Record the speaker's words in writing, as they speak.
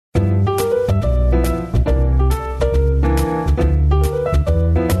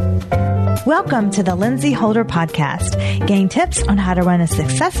Welcome to the Lindsay Holder Podcast. Gain tips on how to run a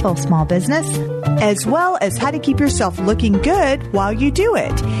successful small business, as well as how to keep yourself looking good while you do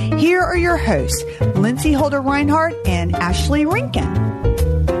it. Here are your hosts, Lindsay Holder Reinhardt and Ashley Rinkin.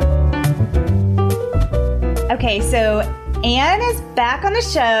 Okay, so Anne is back on the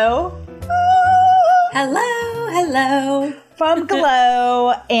show. Hello. From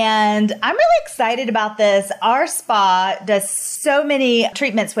Glow, and I'm really excited about this. Our spa does so many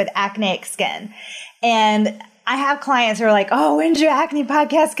treatments with acneic skin, and I have clients who are like, oh, when's your acne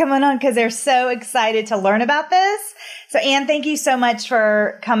podcast coming on? Because they're so excited to learn about this. So Anne, thank you so much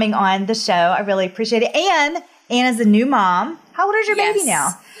for coming on the show. I really appreciate it. And Anne is a new mom. How old is your baby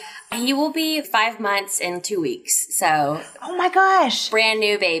now? He will be 5 months in 2 weeks. So, oh my gosh. Brand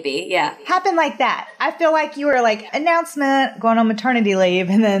new baby. Yeah. Happened like that. I feel like you were like, announcement, going on maternity leave,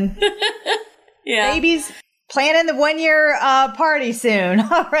 and then baby's planning the 1 year party soon.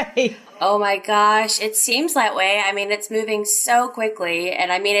 All right. Oh my gosh. It seems that way. I mean, it's moving so quickly. And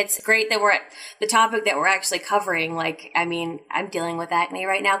I mean, it's great that we're at the topic that we're actually covering. Like, I mean, I'm dealing with acne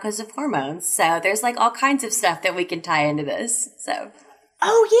right now because of hormones. So there's like all kinds of stuff that we can tie into this. So.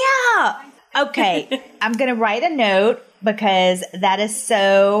 Oh, yeah. Okay. I'm going to write a note because that is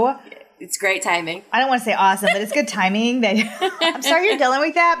so... It's great timing. I don't want to say awesome, but it's good timing. I'm sorry you're dealing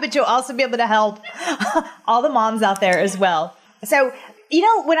with that, but you'll also be able to help all the moms out there as well. So, you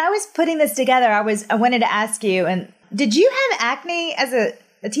know, when I was putting this together, I wanted to ask you, and did you have acne as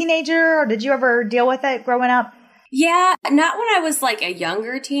a teenager, or did you ever deal with it growing up? Yeah, not when I was like a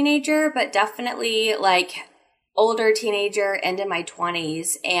younger teenager, but definitely like older teenager into my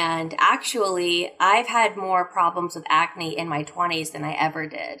 20s. And actually, I've had more problems with acne in my 20s than I ever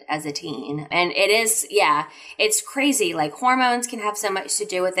did as a teen. And it is, it's crazy. Like hormones can have so much to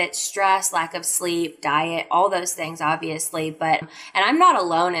do with it. Stress, lack of sleep, diet, all those things, obviously. And I'm not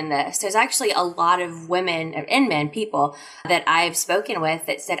alone in this. There's actually a lot of women and men, people that I've spoken with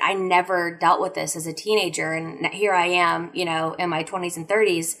that said, I never dealt with this as a teenager. And here I am, you know, in my 20s and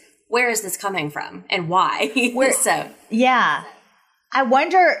 30s. Where is this coming from and why? Yeah. I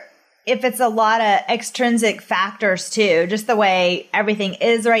wonder if it's a lot of extrinsic factors too, just the way everything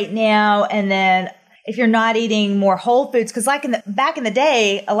is right now. And then if you're not eating more whole foods, because like back in the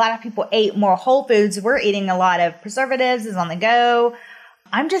day, a lot of people ate more whole foods. We're eating a lot of preservatives, is on the go.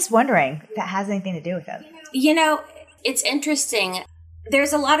 I'm just wondering if that has anything to do with it. You know, it's interesting.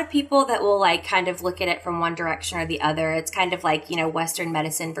 There's a lot of people that will like kind of look at it from one direction or the other. It's kind of like, you know, Western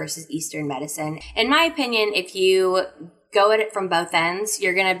medicine versus Eastern medicine. In my opinion, if you go at it from both ends,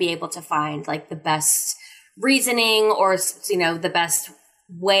 you're going to be able to find like the best reasoning or, you know, the best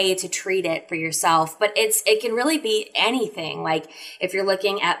way to treat it for yourself. But it can really be anything. Like if you're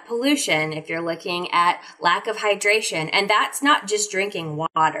looking at pollution, if you're looking at lack of hydration, and that's not just drinking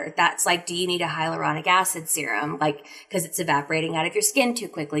water. That's like, do you need a hyaluronic acid serum? Like, cause it's evaporating out of your skin too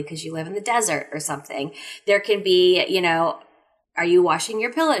quickly because you live in the desert or something. There can be, you know, are you washing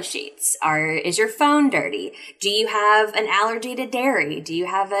your pillow sheets? Is your phone dirty? Do you have an allergy to dairy? Do you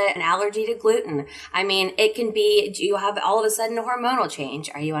have an allergy to gluten? I mean, it can be, do you have all of a sudden a hormonal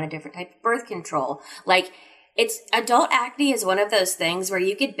change? Are you on a different type of birth control? Like, adult acne is one of those things where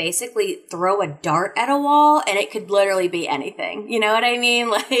you could basically throw a dart at a wall and it could literally be anything. You know what I mean?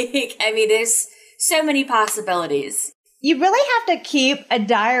 Like, I mean, there's so many possibilities. You really have to keep a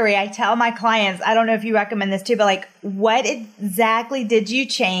diary. I tell my clients, I don't know if you recommend this too, but like, what exactly did you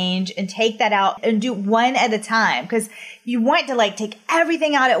change, and take that out and do one at a time? Because you want to like take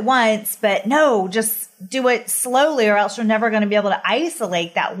everything out at once, but no, just do it slowly or else you're never going to be able to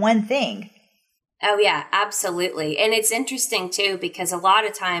isolate that one thing. Oh yeah, absolutely. And it's interesting too, because a lot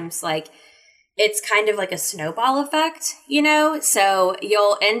of times like, it's kind of like a snowball effect, you know? So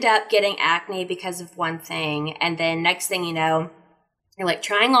you'll end up getting acne because of one thing. And then next thing you know, you're like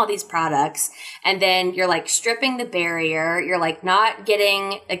trying all these products, and then you're like stripping the barrier. You're like not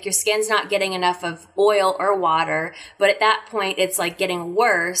getting, like your skin's not getting enough of oil or water. But at that point, it's like getting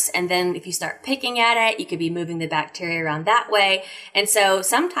worse. And then if you start picking at it, you could be moving the bacteria around that way. And so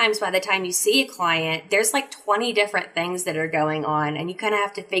sometimes by the time you see a client, there's like 20 different things that are going on. And you kind of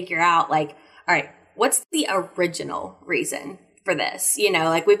have to figure out like, all right, what's the original reason for this? You know,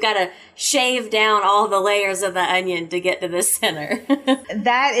 like we've got to shave down all the layers of the onion to get to the center.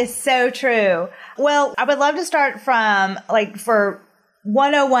 That is so true. Well, I would love to start from like for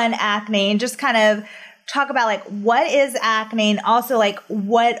 101 acne and just kind of talk about like what is acne, and also like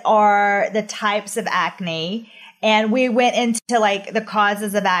what are the types of acne. And we went into like the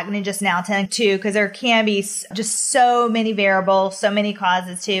causes of acne just now too, because there can be just so many variables, so many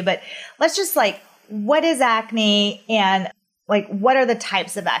causes too. But let's just like, what is acne, and Like, what are the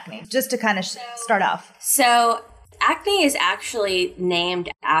types of acne? Just to kind of start off. So acne is actually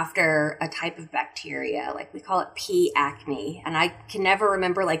named after a type of bacteria. Like, we call it P. acne. And I can never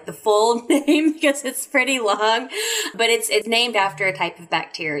remember like the full name because it's pretty long, but it's named after a type of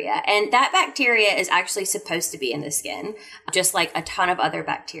bacteria. And that bacteria is actually supposed to be in the skin, just like a ton of other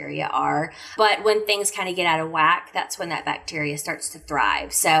bacteria are. But when things kind of get out of whack, that's when that bacteria starts to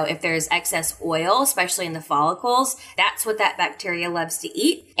thrive. So if there's excess oil, especially in the follicles, that's what that bacteria loves to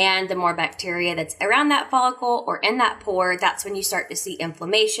eat. And the more bacteria that's around that follicle or in that pore, that's when you start to see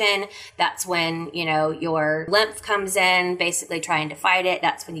inflammation. That's when, your lymph comes in, basically trying to fight it.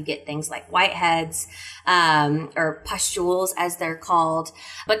 That's when you get things like whiteheads, or pustules as they're called.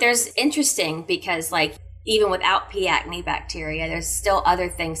 But there's interesting because like, even without P. acne bacteria, there's still other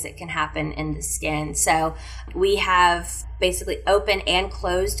things that can happen in the skin. So we have basically open and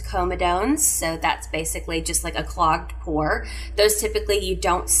closed comedones. So that's basically just like a clogged pore. Those typically you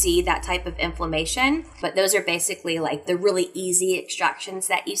don't see that type of inflammation, but those are basically like the really easy extractions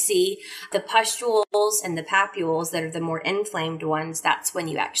that you see. The pustules and the papules that are the more inflamed ones, that's when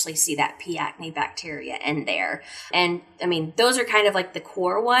you actually see that P. acne bacteria in there. And I mean, those are kind of like the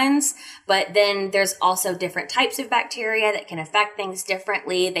core ones, but then there's also different types of bacteria that can affect things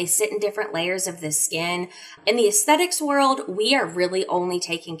differently. They sit in different layers of the skin. In the aesthetics world, we are really only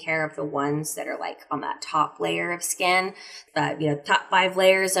taking care of the ones that are like on that top layer of skin, top 5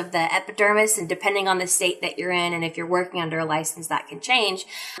 layers of the epidermis, and depending on the state that you're in, and if you're working under a license, that can change.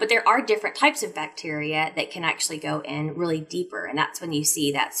 But there are different types of bacteria that can actually go in really deeper. And that's when you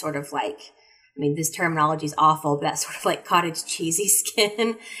see that sort of like, I mean, this terminology is awful, but that's sort of like cottage cheesy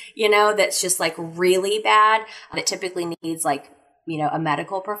skin, that's just like really bad, that typically needs like, a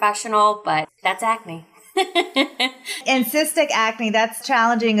medical professional, but that's acne. And cystic acne, that's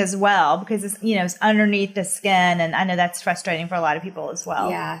challenging as well because it's underneath the skin. And I know that's frustrating for a lot of people as well.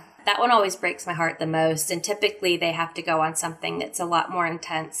 Yeah. That one always breaks my heart the most. And typically they have to go on something that's a lot more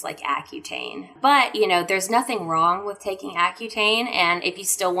intense like Accutane. But, there's nothing wrong with taking Accutane. And if you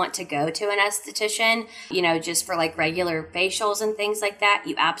still want to go to an esthetician, just for like regular facials and things like that,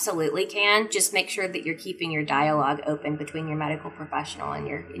 you absolutely can. Just make sure that you're keeping your dialogue open between your medical professional and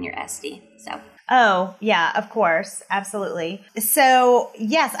your SD. So. Oh, yeah, of course. Absolutely. So,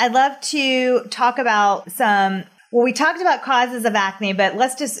 yes, I'd love to talk about we talked about causes of acne, but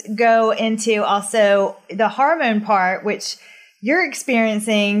let's just go into also the hormone part, which you're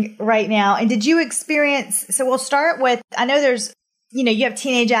experiencing right now. And did you experience, so we'll start with, I know there's, you have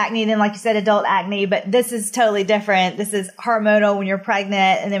teenage acne, then like you said, adult acne, but this is totally different. This is hormonal when you're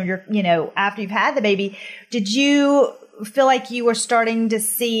pregnant and then when you're, after you've had the baby. Did you feel like you were starting to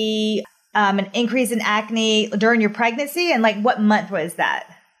see an increase in acne during your pregnancy? And like, what month was that?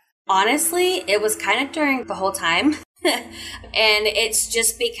 Honestly, it was kind of during the whole time. And it's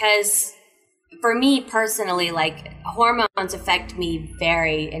just because for me personally, like hormones affect me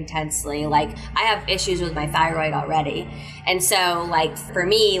very intensely. Like I have issues with my thyroid already. And so like for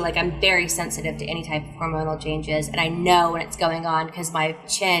me, like I'm very sensitive to any type of hormonal changes. And I know when it's going on because my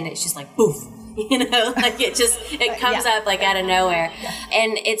chin, it's just like poof. Like it comes up like out of nowhere.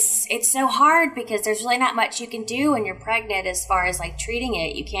 And it's so hard because there's really not much you can do when you're pregnant as far as like treating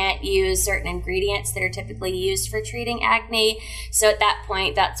it. You can't use certain ingredients that are typically used for treating acne. So at that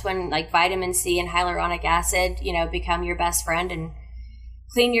point, that's when like vitamin C and hyaluronic acid, become your best friend, and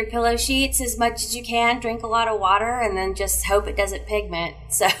clean your pillow sheets as much as you can, drink a lot of water, and then just hope it doesn't pigment.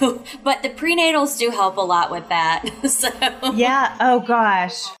 So, but the prenatals do help a lot with that. So yeah. Oh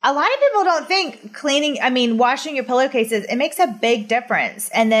gosh. A lot of people don't think washing your pillowcases, it makes a big difference.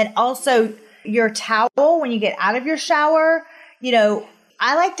 And then also your towel when you get out of your shower,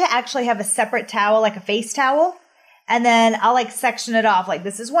 I like to actually have a separate towel, like a face towel. And then I'll like section it off. Like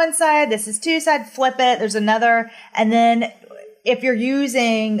this is one side, this is two sides, flip it. There's another. And then if you're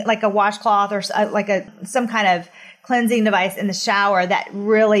using like a washcloth or some kind of cleansing device in the shower, that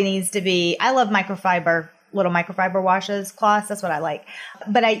really needs to be, I love little microfiber washes, cloths. That's what I like.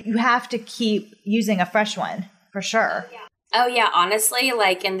 But you have to keep using a fresh one for sure. Yeah. Oh yeah. Honestly,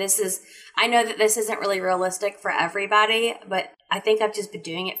 I know that this isn't really realistic for everybody, but I think I've just been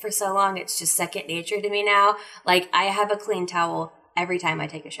doing it for so long. It's just second nature to me now. Like I have a clean towel every time I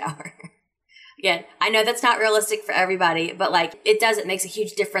take a shower. Again, I know that's not realistic for everybody, but like it makes a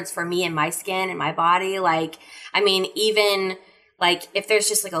huge difference for me and my skin and my body. Like, even like if there's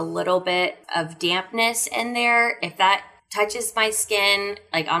just like a little bit of dampness in there, if that touches my skin,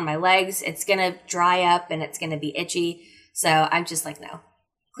 like on my legs, it's going to dry up and it's going to be itchy. So I'm just like, no,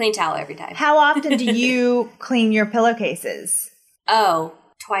 clean towel every time. How often do you clean your pillowcases? Oh,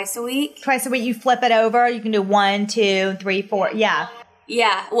 twice a week. Twice a week, you flip it over. You can do 1, 2, 3, 4. Yeah.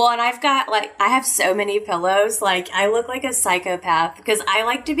 Yeah. Well, and I've got I have so many pillows. Like, I look like a psychopath because I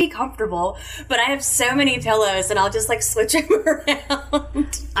like to be comfortable, but I have so many pillows and I'll just switch them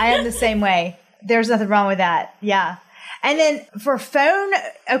around. I am the same way. There's nothing wrong with that. Yeah. And then for phone,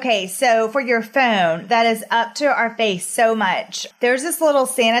 okay, so for your phone, that is up to our face so much. There's this little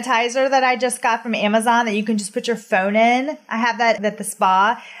sanitizer that I just got from Amazon that you can just put your phone in. I have that at the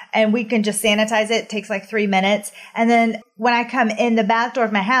spa, and we can just sanitize it. It takes 3 minutes. And then when I come in the back door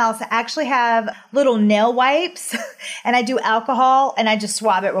of my house, I actually have little nail wipes and I do alcohol and I just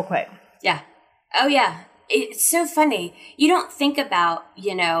swab it real quick. Yeah. Oh, yeah. It's so funny. You don't think about,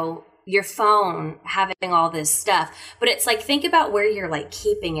 your phone having all this stuff, but it's think about where you're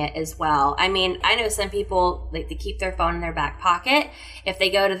keeping it as well. I mean, I know some people they keep their phone in their back pocket. If they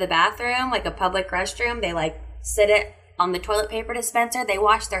go to the bathroom, a public restroom, they sit it on the toilet paper dispenser. They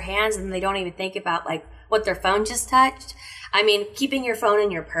wash their hands and they don't even think about what their phone just touched. I mean, keeping your phone in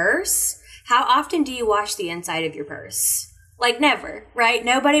your purse. How often do you wash the inside of your purse? Never, right?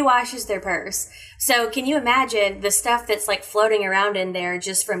 Nobody washes their purse. So can you imagine the stuff that's floating around in there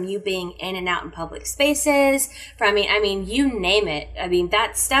just from you being in and out in public spaces? I mean, you name it. I mean,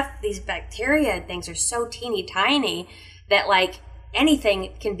 that stuff, these bacteria and things are so teeny tiny that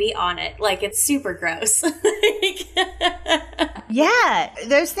anything can be on it. It's super gross. Yeah,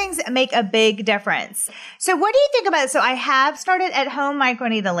 those things make a big difference. So what do you think about it? So I have started at home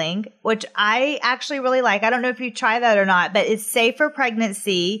microneedling, which I actually really like. I don't know if you try that or not, but it's safe for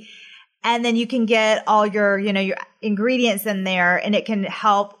pregnancy. And then you can get all your, your ingredients in there, and it can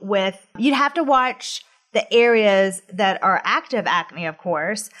help with, you'd have to watch the areas that are active acne, of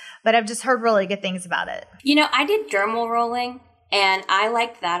course, but I've just heard really good things about it. I did dermal rolling. And I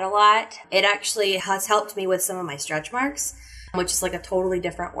liked that a lot. It actually has helped me with some of my stretch marks, which is a totally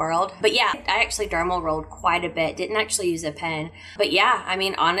different world. But yeah, I actually dermal rolled quite a bit. Didn't actually use a pen. But yeah, I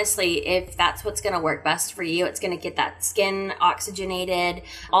mean, honestly, if that's what's going to work best for you, it's going to get that skin oxygenated,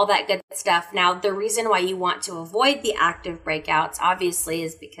 all that good stuff. Now, the reason why you want to avoid the active breakouts, obviously,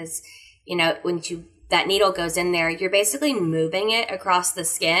 is because, when that needle goes in there, you're basically moving it across the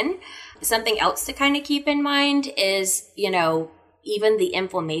skin. Something else to kind of keep in mind is, even the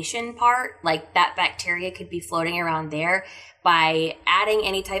inflammation part, that bacteria could be floating around there. By adding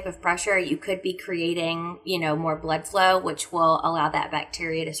any type of pressure, you could be creating, more blood flow, which will allow that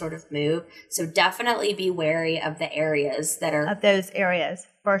bacteria to sort of move. So definitely be wary of the areas that are... Of those areas,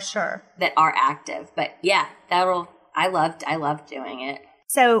 for sure. That are active. But yeah, I loved doing it.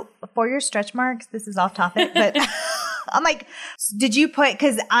 So for your stretch marks, this is off topic, but I'm did you put,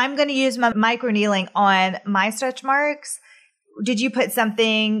 because I'm going to use my microneedling on my stretch marks. Did you put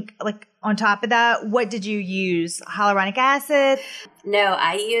something on top of that? What did you use? Hyaluronic acid? No,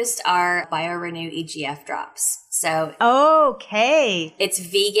 I used our BioRenew EGF drops. So okay, it's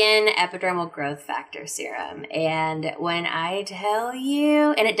vegan epidermal growth factor serum. And when I tell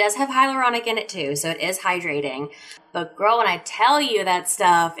you, and it does have hyaluronic in it too, so it is hydrating. But girl, when I tell you that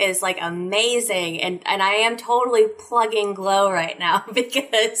stuff is amazing, and I am totally plugging Glow right now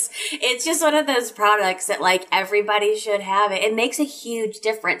because it's just one of those products that everybody should have it. It makes a huge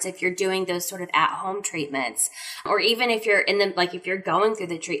difference if you're doing those sort of at-home treatments, or even if you're in the if you're going through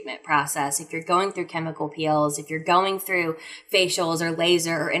the treatment process, if you're going through chemical peels, if you're going through facials or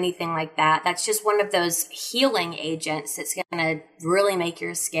laser or anything like that. That's just one of those healing agents that's going to really make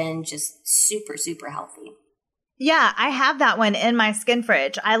your skin just super, super healthy. Yeah, I have that one in my skin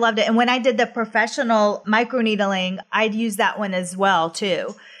fridge. I loved it. And when I did the professional microneedling, I'd use that one as well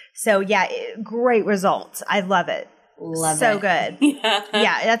too. So yeah, great results. I love it. Love so it. Good.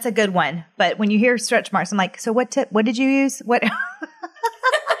 Yeah, that's a good one. But when you hear stretch marks, I'm so what did you use? What?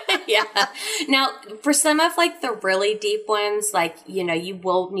 Yeah. Now, for some of the really deep ones, you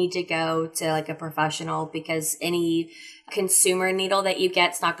will need to go to a professional, because any consumer needle that you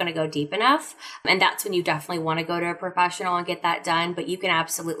get is not going to go deep enough. And that's when you definitely want to go to a professional and get that done. But you can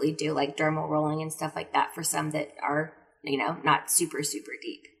absolutely do dermal rolling and stuff like that for some that are, not super, super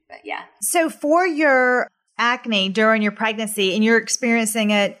deep. But yeah. So for your acne during your pregnancy, and you're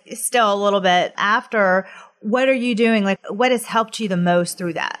experiencing it still a little bit after, what are you doing? What has helped you the most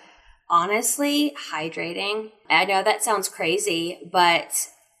through that? Honestly, hydrating. I know that sounds crazy, but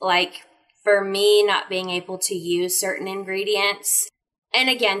for me, not being able to use certain ingredients, And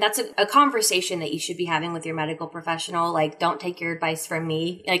again, that's a conversation that you should be having with your medical professional. Like, don't take your advice from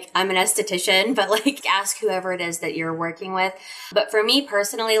me. Like, I'm an esthetician, but like, ask whoever it is that you're working with. But for me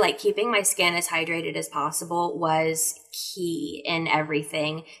personally, like, keeping my skin as hydrated as possible was key in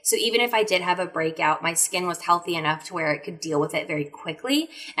everything. So even if I did have a breakout, my skin was healthy enough to where it could deal with it very quickly.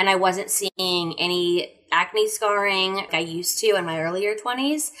 And I wasn't seeing any acne scarring like I used to in my earlier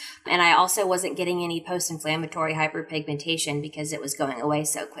 20s. And I also wasn't getting any post-inflammatory hyperpigmentation because it was going away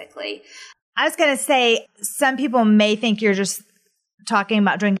so quickly. I was going to say, some people may think you're just talking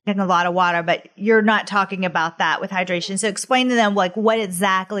about drinking a lot of water, but you're not talking about that with hydration. So explain to them, like, what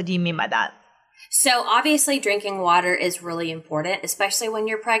exactly do you mean by that? So obviously drinking water is really important, especially when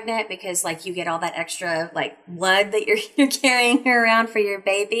you're pregnant, because like you get all that extra like blood that you're carrying around for your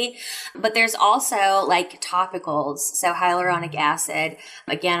baby. But there's also like topicals. So hyaluronic acid.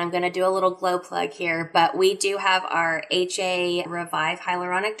 Again, I'm going to do a little glow plug here, but we do have our HA Revive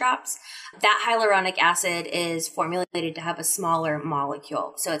hyaluronic drops. That hyaluronic acid is formulated to have a smaller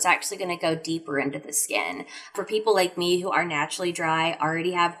molecule. So it's actually going to go deeper into the skin. For people like me who are naturally dry,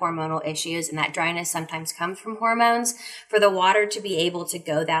 already have hormonal issues, and that dryness sometimes comes from hormones, for the water to be able to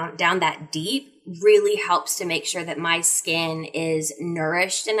go down that deep really helps to make sure that my skin is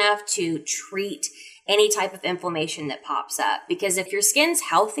nourished enough to treat any type of inflammation that pops up. Because if your skin's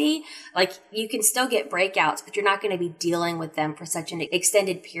healthy, like you can still get breakouts, but you're not going to be dealing with them for such an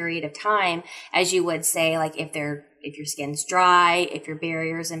extended period of time as you would say, like if your skin's dry, if your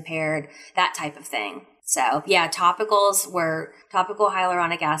barrier is impaired, that type of thing. So yeah, topical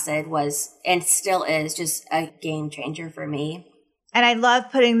hyaluronic acid was, and still is, just a game changer for me. And I love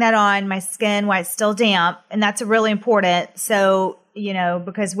putting that on my skin while it's still damp. And that's really important. So,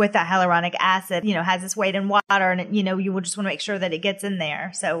 because with that hyaluronic acid, has its weight in water, and, you will just want to make sure that it gets in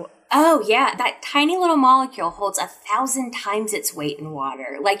there. So. Oh yeah, that tiny little molecule holds 1,000 times its weight in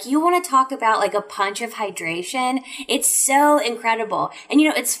water. Like, you want to talk about like a punch of hydration. It's so incredible. And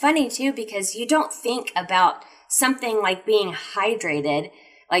it's funny too, because you don't think about something like being hydrated,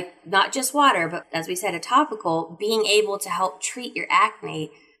 like not just water, but as we said, a topical, being able to help treat your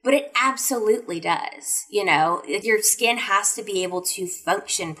acne. But it absolutely does. Your skin has to be able to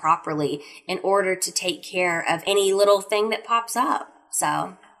function properly in order to take care of any little thing that pops up.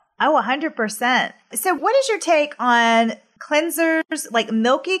 So. Oh, 100%. So what is your take on cleansers, like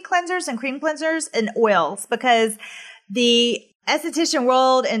milky cleansers and cream cleansers and oils? Because the esthetician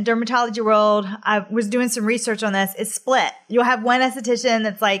world and dermatology world, I was doing some research on this, is split. You'll have one esthetician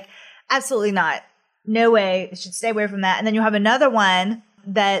that's like, absolutely not. No way. You should stay away from that. And then you'll have another one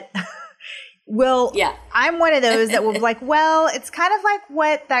that will, yeah. I'm one of those that will be like, well, it's kind of like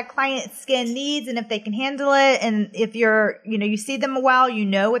what that client's skin needs, and if they can handle it, and if you're, you see them a while,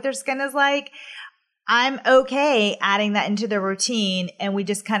 what their skin is like, I'm okay adding that into their routine, and we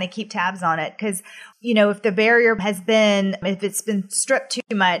just kind of keep tabs on it. Because, if the barrier if it's been stripped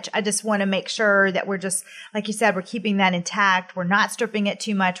too much, I just want to make sure that we're just, like you said, we're keeping that intact. We're not stripping it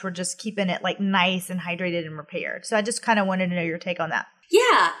too much. We're just keeping it like nice and hydrated and repaired. So I just kind of wanted to know your take on that.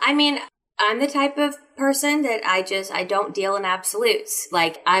 Yeah. I mean, I'm the type of person that I don't deal in absolutes.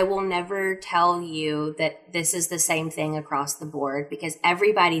 Like, I will never tell you that this is the same thing across the board, because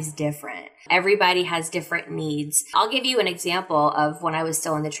everybody's different. Everybody has different needs. I'll give you an example of when I was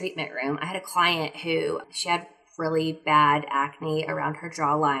still in the treatment room. I had a client who, she had really bad acne around her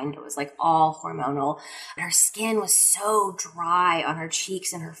jawline. It was like all hormonal. And her skin was so dry on her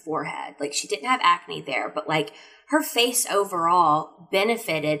cheeks and her forehead. Like, she didn't have acne there, but like, her face overall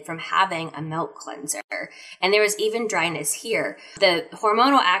benefited from having a milk cleanser. And there was even dryness here. The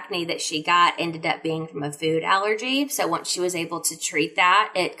hormonal acne that she got ended up being from a food allergy. So once she was able to treat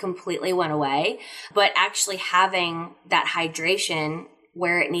that, it completely went away. But actually having that hydration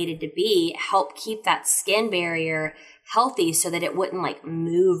where it needed to be helped keep that skin barrier healthy so that it wouldn't like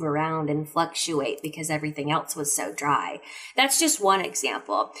move around and fluctuate because everything else was so dry. That's just one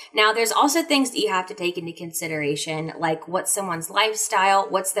example. Now, there's also things that you have to take into consideration, like what's someone's lifestyle,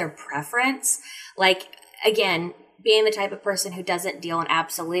 what's their preference. Like, again, being the type of person who doesn't deal in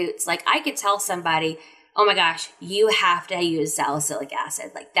absolutes, like I could tell somebody, oh my gosh, you have to use salicylic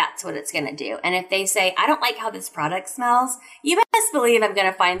acid. Like, that's what it's going to do. And if they say, I don't like how this product smells, you best believe I'm going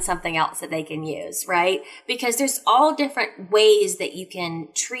to find something else that they can use, right? Because there's all different ways that you can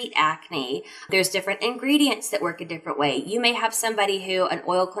treat acne. There's different ingredients that work a different way. You may have somebody who an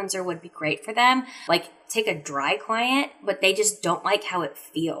oil cleanser would be great for them. Like, take a dry client, but they just don't like how it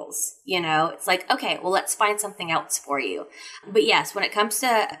feels. It's like, okay, well, let's find something else for you. But yes, when it comes to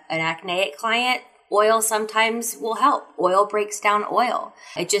an acneic client, Oil sometimes will help. Oil breaks down oil.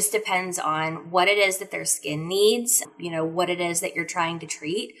 It just depends on what it is that their skin needs, what it is that you're trying to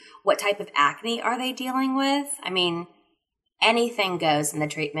treat, what type of acne are they dealing with. I mean, anything goes in the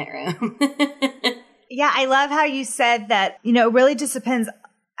treatment room. Yeah, I love how you said that, it really just depends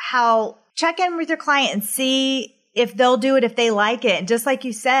how check in with your client and see if they'll do it, if they like it. And just like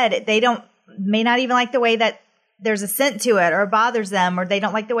you said, they may not even like the way that there's a scent to it or it bothers them or they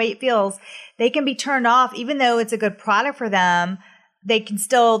don't like the way it feels. They can be turned off even though it's a good product for them. They can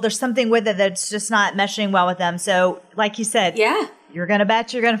still, there's something with it that's just not meshing well with them. So like you said, yeah, you're going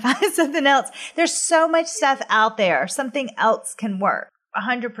to find something else. There's so much stuff out there. Something else can work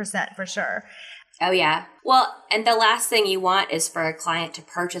 100% for sure. Oh, yeah. Well, and the last thing you want is for a client to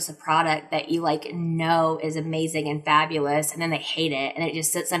purchase a product that you know is amazing and fabulous, and then they hate it, and it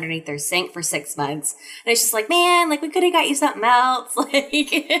just sits underneath their sink for 6 months. And it's just like, man, we could have got you something else.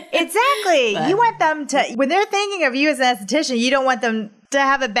 Exactly. But you want them to, when they're thinking of you as an esthetician, you don't want them to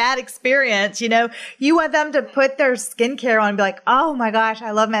have a bad experience. You want them to put their skincare on and be like, oh my gosh,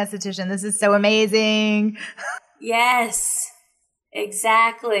 I love my esthetician. This is so amazing. Yes.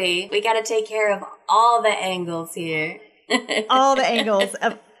 Exactly. We got to take care of all the angles here. All the angles.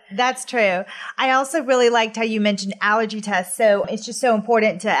 That's true. I also really liked how you mentioned allergy tests. So it's just so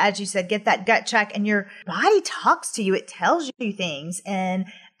important to, as you said, get that gut check, and your body talks to you. It tells you things, and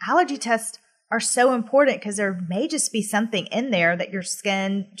allergy tests are so important because there may just be something in there that your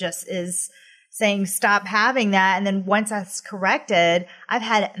skin just is saying stop having that. And then once that's corrected, I've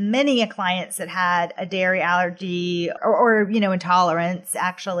had many clients that had a dairy allergy or intolerance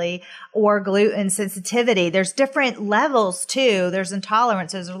actually, or gluten sensitivity. There's different levels too. There's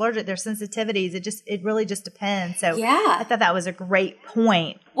intolerance, there's allergic, there's sensitivities. It really just depends. So yeah, I thought that was a great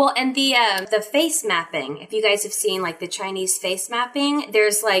point. Well, and the face mapping, if you guys have seen the Chinese face mapping,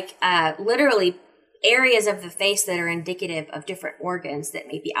 there's literally areas of the face that are indicative of different organs that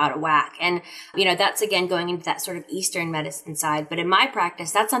may be out of whack. And, that's again going into that sort of Eastern medicine side. But in my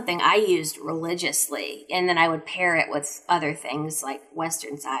practice, that's something I used religiously. And then I would pair it with other things like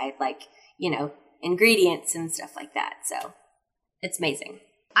Western side, ingredients and stuff like that. So it's amazing.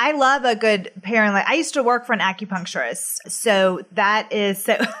 I love a good pairing. I used to work for an acupuncturist. So that is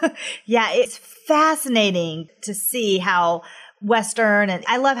it's fascinating to see how Western, and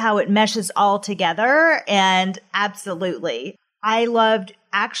I love how it meshes all together. And absolutely, I loved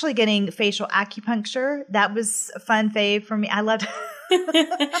actually getting facial acupuncture. That was a fun fave for me. I loved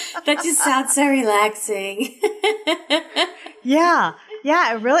that. Just sounds so relaxing. Yeah,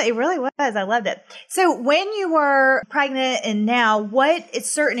 it really was. I loved it. So when you were pregnant and now, what is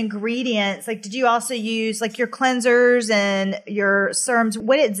certain ingredients, did you also use your cleansers and your serums?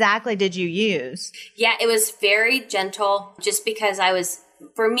 What exactly did you use? Yeah, it was very gentle just because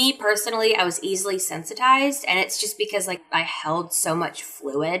for me personally, I was easily sensitized, and it's just because I held so much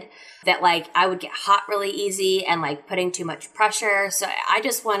fluid that I would get hot really easy and putting too much pressure. So I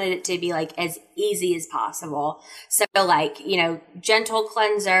just wanted it to be as easy as possible. So gentle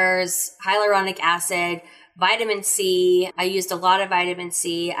cleansers, hyaluronic acid, vitamin C. I used a lot of vitamin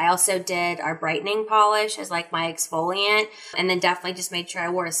C. I also did our brightening polish as my exfoliant, and then definitely just made sure I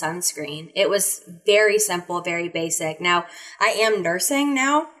wore a sunscreen. It was very simple, very basic. Now, I am nursing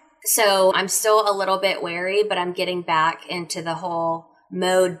now, so I'm still a little bit wary, but I'm getting back into the whole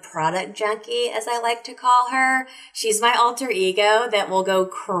mode product junkie, as I like to call her. She's my alter ego that will go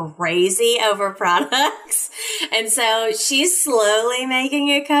crazy over products. And so she's slowly making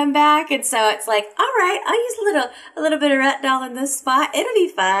a comeback. And so it's all right, I'll use a little bit of retinol in this spot. It'll be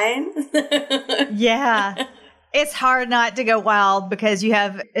fine. Yeah. It's hard not to go wild because you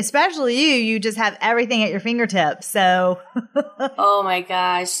have, especially you just have everything at your fingertips. So. Oh my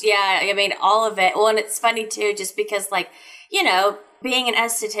gosh. Yeah. I mean, all of it. Well, and it's funny too, just because being an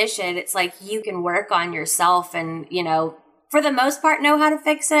esthetician, it's you can work on yourself and, for the most part know how to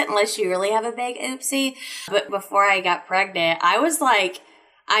fix it unless you really have a big oopsie. But before I got pregnant, I was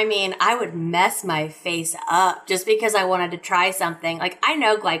I would mess my face up just because I wanted to try something. I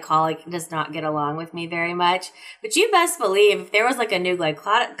know glycolic does not get along with me very much, but you best believe if there was a new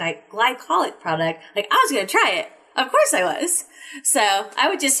glycolic product, I was going to try it. Of course I was. So I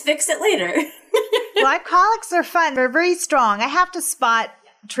would just fix it later. Glycolics are fun. They're very strong. I have to spot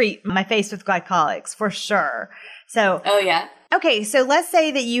treat my face with glycolics for sure. So, oh yeah. Okay. So let's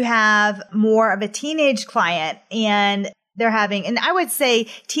say that you have more of a teenage client and they're having, and I would say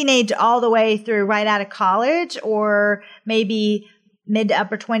teenage all the way through right out of college or maybe mid to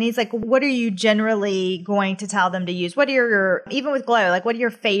upper 20s. What are you generally going to tell them to use? What are even with Glow, what are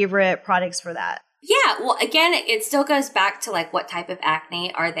your favorite products for that? Yeah, well, again, it still goes back to like what type of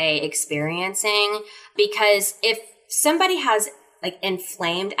acne are they experiencing? Because if somebody has like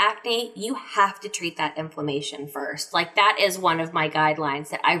inflamed acne, you have to treat that inflammation first. Like that is one of my guidelines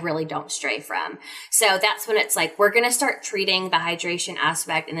that I really don't stray from. So that's when it's like, we're going to start treating the hydration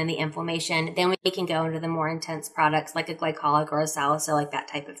aspect and then the inflammation. Then we can go into the more intense products like a glycolic or a salicylic, like that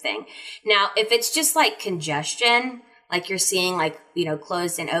type of thing. Now, if it's just like congestion, like you're seeing like,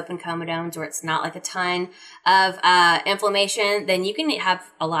 closed and open comedones where it's not like a ton of inflammation, then you can have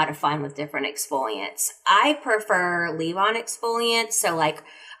a lot of fun with different exfoliants. I prefer leave-on exfoliants. So like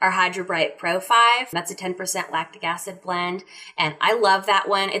our Hydro Bright Pro 5, that's a 10% lactic acid blend. And I love that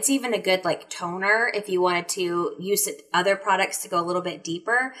one. It's even a good like toner if you wanted to use other products to go a little bit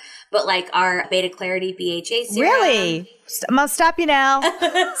deeper. But like our Beta Clarity BHA serum. Really? I'm going to stop you now.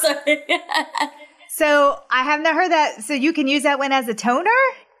 Sorry. So I have not heard that. So you can use that one as a toner?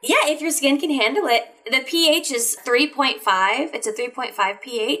 Yeah, if your skin can handle it. The pH is 3.5. It's a 3.5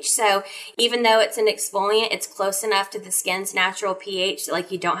 pH. So even though it's an exfoliant, it's close enough to the skin's natural pH that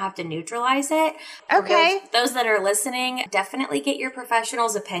like you don't have to neutralize it. Okay. Those that are listening, definitely get your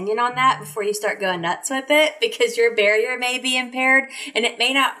professional's opinion on that before you start going nuts with it, because your barrier may be impaired and it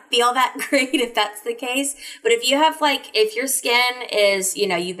may not feel that great if that's the case. But if you have if your skin is,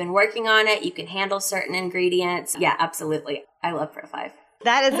 you've been working on it, you can handle certain ingredients. Yeah, absolutely. I love Pro 5.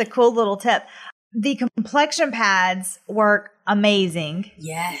 That is a cool little tip. The complexion pads work amazing.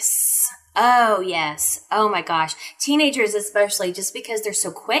 Yes. Oh, yes. Oh my gosh. Teenagers especially, just because they're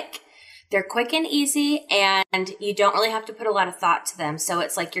so quick. They're quick and easy, and you don't really have to put a lot of thought to them. So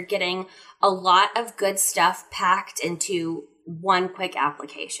it's like you're getting a lot of good stuff packed into one quick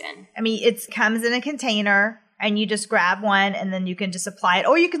application. I mean, it comes in a container, and you just grab one, and then you can just apply it.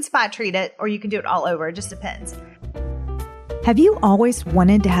 Or you can spot treat it, or you can do it all over. It just depends. Have you always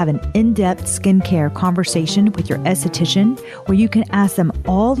wanted to have an in-depth skincare conversation with your esthetician where you can ask them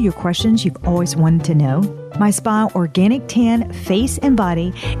all your questions you've always wanted to know? My Spa Organic Tan Face and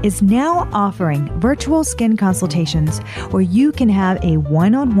Body is now offering virtual skin consultations where you can have a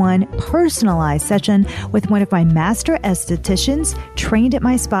one-on-one personalized session with one of my master estheticians trained at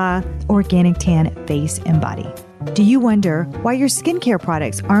my spa, Organic Tan Face and Body. Do you wonder why your skincare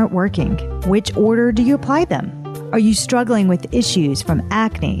products aren't working? Which order do you apply them? Are you struggling with issues from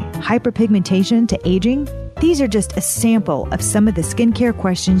acne, hyperpigmentation to aging? These are just a sample of some of the skincare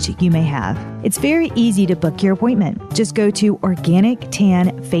questions you may have. It's very easy to book your appointment. Just go to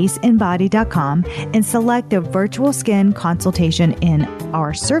organictanfaceandbody.com and select a virtual skin consultation in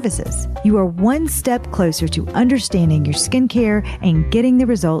our services. You are one step closer to understanding your skincare and getting the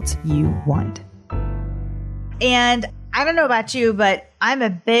results you want. And I don't know about you, but I'm a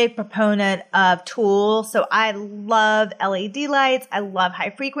big proponent of tools. So I love LED lights. I love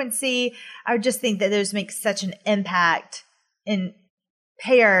high frequency. I just think that those make such an impact in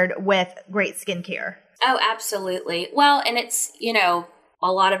paired with great skincare. Oh, absolutely. Well, and it's, a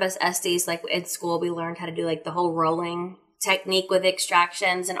lot of us esties, like in school, we learned how to do like the whole rolling technique with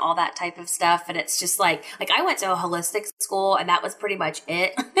extractions and all that type of stuff. And it's just like I went to a holistic school and that was pretty much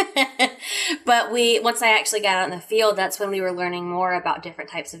it. But once I actually got out in the field, that's when we were learning more about different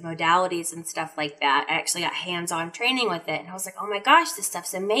types of modalities and stuff like that. I actually got hands-on training with it. And I was like, oh my gosh, this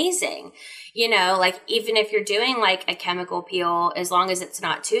stuff's amazing. Even if you're doing like a chemical peel, as long as it's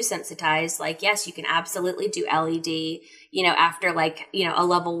not too sensitized, yes, you can absolutely do LED, after a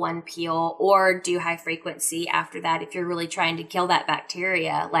level 1 peel, or do high frequency after that. If you're really trying to kill that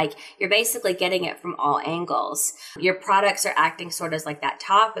bacteria, you're basically getting it from all angles. Your products are acting sort of like that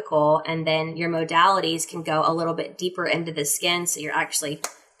topical, and then your modalities can go a little bit deeper into the skin. So you're actually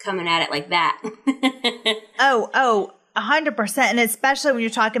coming at it like that. Oh, 100%. And especially when you're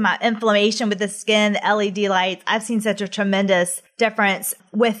talking about inflammation with the skin, the LED lights, I've seen such a tremendous difference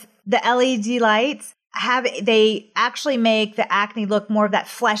with the LED lights. They actually make the acne look more of that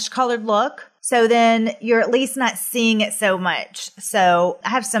flesh colored look. So then you're at least not seeing it so much. So I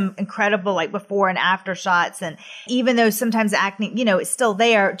have some incredible before and after shots. And even though sometimes acne, it's still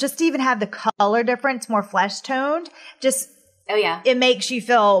there, just to even have the color difference, more flesh toned, oh yeah, it makes you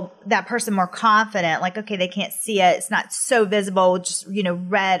feel that person more confident. Okay, they can't see it. It's not so visible, just,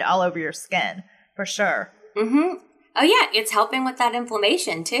 red all over your skin for sure. Mm-hmm. Oh yeah, it's helping with that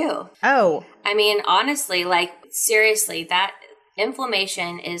inflammation too. Oh. I mean, honestly, seriously, that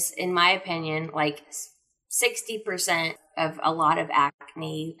inflammation is, in my opinion, 60% of a lot of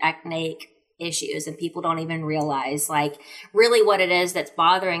acneic issues, and people don't even realize, really what it is that's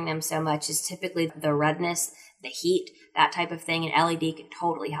bothering them so much is typically the redness, the heat, that type of thing, and LED can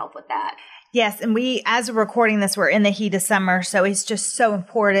totally help with that. Yes. And as we're recording this, we're in the heat of summer. So it's just so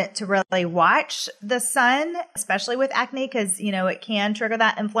important to really watch the sun, especially with acne, because, it can trigger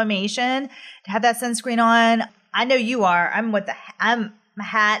that inflammation. To have that sunscreen on. I know you are. My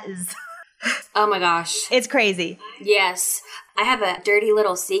hat is. Oh my gosh. It's crazy. Yes. I have a dirty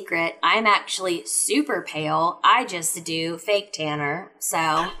little secret. I'm actually super pale. I just do fake tanner. So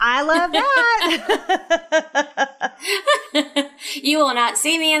I love that. You will not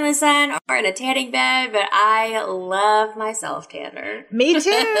see me in the sun or in a tanning bed, but I love my self tanner. Me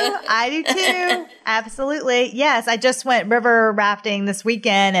too. I do too. Absolutely. Yes. I just went river rafting this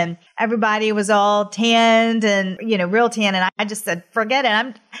weekend and everybody was all tanned and, real tan. And I just said, forget it.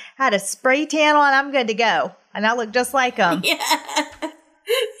 I had a spray tan on. I'm good to go. And I look just like them. Yeah.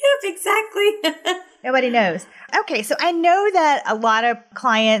 Yep, exactly. Nobody knows. Okay. So I know that a lot of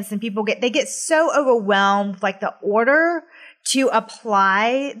clients and people get so overwhelmed with the order to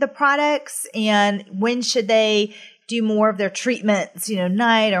apply the products and when should they do more of their treatments,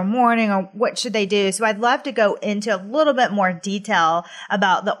 night or morning or what should they do? So I'd love to go into a little bit more detail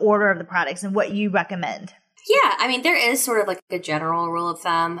about the order of the products and what you recommend. Yeah, I mean, there is sort of a general rule of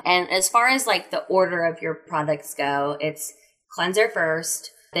thumb. And as far as the order of your products go, it's cleanser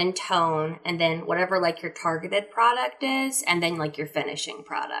first, then tone, and then whatever your targeted product is, and then your finishing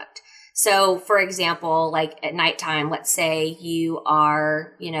product. So for example, at nighttime, let's say you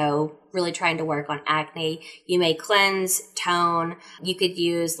are, really trying to work on acne, you may cleanse, tone. You could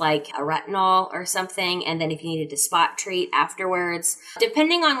use a retinol or something. And then if you needed to spot treat afterwards,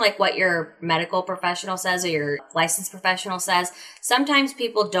 depending on what your medical professional says or your licensed professional says, sometimes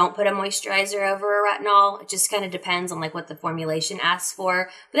people don't put a moisturizer over a retinol. It just kind of depends on what the formulation asks for.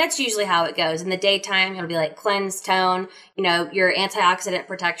 But that's usually how it goes. In the daytime, it'll be cleanse, tone, your antioxidant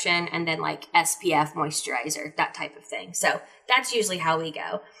protection, and then SPF moisturizer, that type of thing. So that's usually how we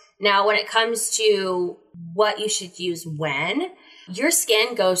go. Now, when it comes to what you should use when, your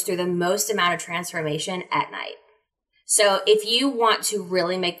skin goes through the most amount of transformation at night. So if you want to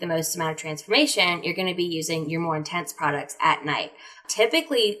really make the most amount of transformation, you're going to be using your more intense products at night.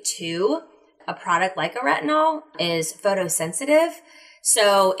 Typically, too, a product like a retinol is photosensitive.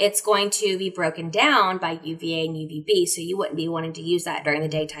 So it's going to be broken down by UVA and UVB. So you wouldn't be wanting to use that during the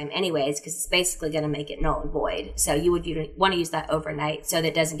daytime anyways, because it's basically going to make it null and void. So you would want to use that overnight so that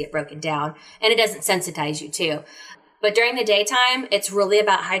it doesn't get broken down and it doesn't sensitize you too. But during the daytime, it's really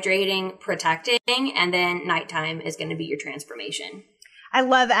about hydrating, protecting, and then nighttime is going to be your transformation. I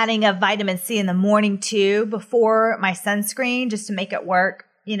love adding a vitamin C in the morning too, before my sunscreen, just to make it work,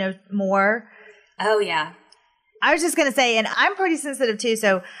 more. Oh yeah. I was just going to say, and I'm pretty sensitive too,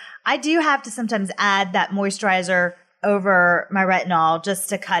 so I do have to sometimes add that moisturizer over my retinol just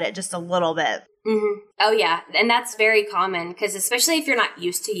to cut it just a little bit. Mm-hmm. Oh, yeah. And that's very common because especially if you're not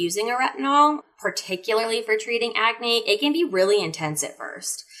used to using a retinol, particularly for treating acne, it can be really intense at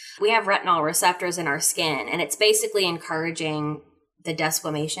first. We have retinol receptors in our skin, and it's basically encouraging the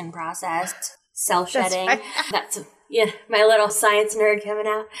desquamation process, cell shedding. That's yeah, my little science nerd coming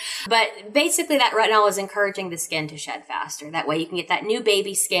out. But basically that retinol is encouraging the skin to shed faster. That way you can get that new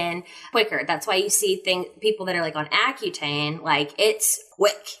baby skin quicker. That's why you see people that are on Accutane, it's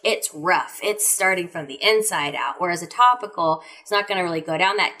quick, it's rough, it's starting from the inside out. Whereas a topical, it's not going to really go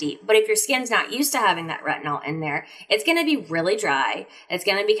down that deep. But if your skin's not used to having that retinol in there, it's going to be really dry. It's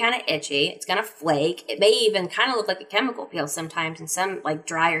going to be kind of itchy. It's going to flake. It may even kind of look like a chemical peel sometimes in some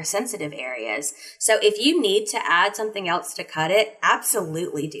dry or sensitive areas. So if you need to add something else to cut it,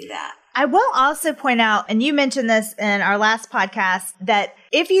 absolutely do that. I will also point out, and you mentioned this in our last podcast, that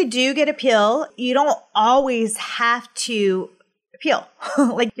if you do get a peel, you don't always have to peel.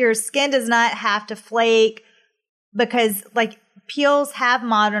 Your skin does not have to flake because peels have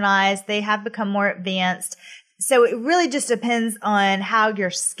modernized. They have become more advanced. So it really just depends on how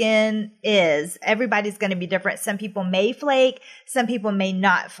your skin is. Everybody's going to be different. Some people may flake. Some people may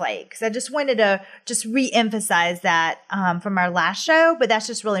not flake. So I just wanted to just re-emphasize that from our last show. But that's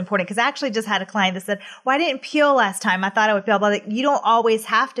just really important because I actually just had a client that said, well, I didn't peel last time. I thought I would peel. But you don't always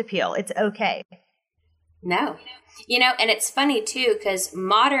have to peel. It's okay. No. And it's funny too because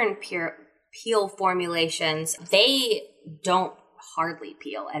modern peel formulations, they don't hardly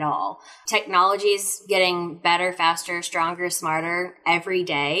peel at all. Technology's getting better, faster, stronger, smarter every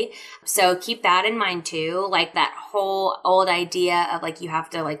day. So keep that in mind too. That whole old idea of you have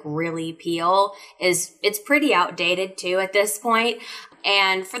to really peel it's pretty outdated too at this point.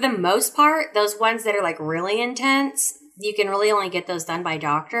 And for the most part, those ones that are really intense, you can really only get those done by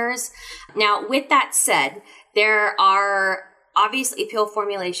doctors. Now, with that said, there are obviously peel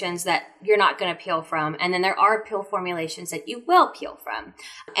formulations that you're not going to peel from. And then there are peel formulations that you will peel from.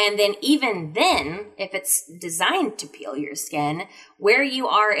 And then even then, if it's designed to peel your skin, where you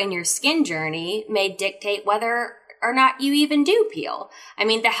are in your skin journey may dictate whether or not you even do peel. I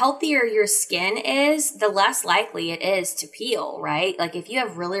mean, the healthier your skin is, the less likely it is to peel, right? Like if you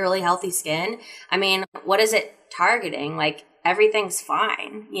have really, really healthy skin, I mean, what is it targeting? Like everything's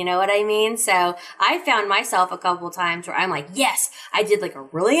fine. You know what I mean? So I found myself a couple times where I'm like, yes, I did like a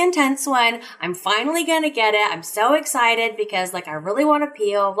really intense one. I'm finally going to get it. I'm so excited because like I really want to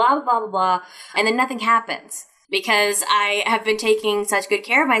peel, blah, blah, blah, blah, blah. And then nothing happens because I have been taking such good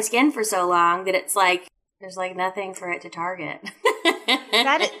care of my skin for so long that it's like, there's like nothing for it to target.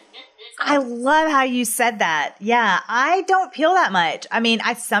 I love how you said that. Yeah, I don't peel that much. I mean,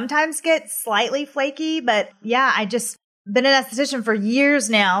 I sometimes get slightly flaky, but yeah, I just been an esthetician for years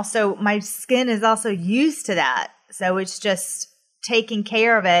now. So my skin is also used to that. So it's just taking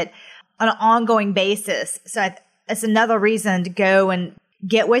care of it on an ongoing basis. So it's another reason to go and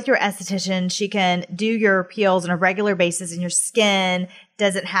get with your esthetician. She can do your peels on a regular basis and your skin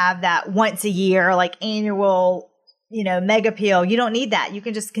doesn't have that once a year, like annual, mega peel. You don't need that. You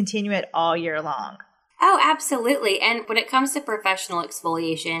can just continue it all year long. Oh, absolutely. And when it comes to professional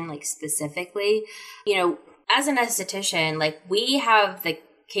exfoliation, like specifically, as an esthetician, like we have the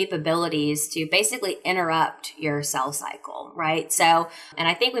capabilities to basically interrupt your cell cycle, right? So, and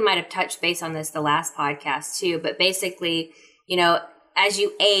I think we might have touched base on this the last podcast too, but basically, as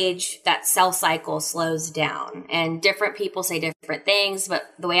you age, that cell cycle slows down and different people say different things. But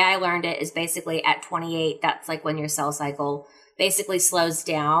the way I learned it is basically at 28, that's like when your cell cycle basically slows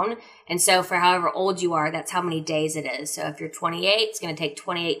down. And so for however old you are, that's how many days it is. So if you're 28, it's going to take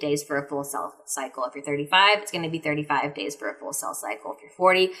 28 days for a full cell cycle. If you're 35, it's going to be 35 days for a full cell cycle. If you're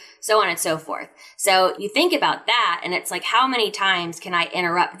 40, so on and so forth. So you think about that and it's like, how many times can I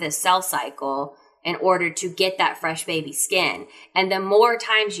interrupt this cell cycle in order to get that fresh baby skin? And the more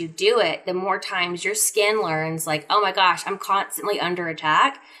times you do it, the more times your skin learns like, oh my gosh, I'm constantly under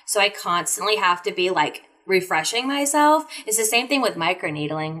attack. So I constantly have to be like refreshing myself. It's the same thing with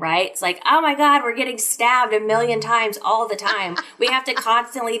microneedling, right? It's like, oh my God, we're getting stabbed a million times all the time. We have to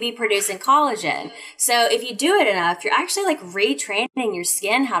constantly be producing collagen. So if you do it enough, you're actually like retraining your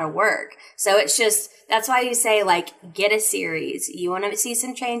skin how to work. So it's just, that's why you say like, get a series. You want to see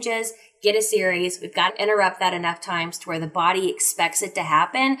some changes? Get a series. We've got to interrupt that enough times to where the body expects it to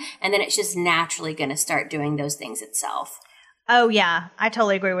happen. And then it's just naturally going to start doing those things itself. Oh yeah. I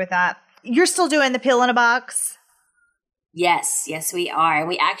totally agree with that. You're still doing the peel in a box? Yes, we are. And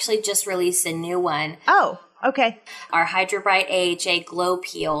we actually just released a new one. Oh, okay. Our Hydrobright AHA Glow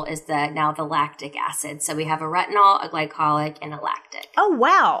Peel is now the lactic acid. So we have a retinol, a glycolic, and a lactic. Oh,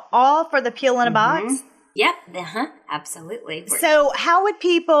 wow. All for the peel in a box? Yep. Absolutely. So how would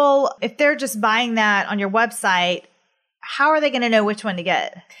people, if they're just buying that on your website, how are they going to know which one to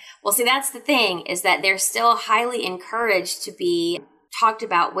get? Well, see, that's the thing is that they're still highly encouraged to be talked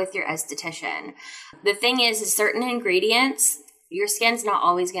about with your esthetician. The thing is certain ingredients, your skin's not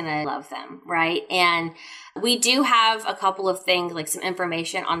always going to love them, right? And we do have a couple of things, like some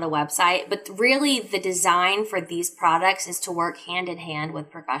information on the website, but really the design for these products is to work hand in hand with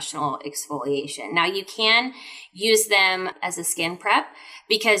professional exfoliation. Now you can use them as a skin prep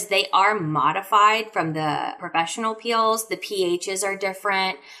because they are modified from the professional peels. The pHs are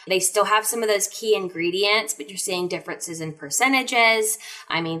different. They still have some of those key ingredients, but you're seeing differences in percentages.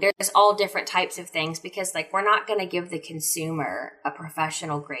 I mean, there's all different types of things because like we're not going to give the consumer a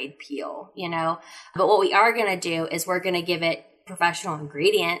professional grade peel, but what we are going to do is we're going to give it professional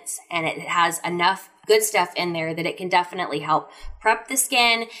ingredients and it has enough good stuff in there that it can definitely help prep the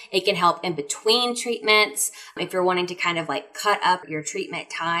skin. It can help in between treatments. If you're wanting to kind of like cut up your treatment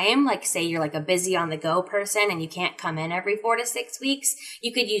time, like say you're like a busy on the go person and you can't come in every 4 to 6 weeks,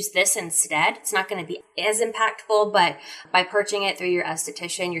 you could use this instead. It's not going to be as impactful, but by purchasing it through your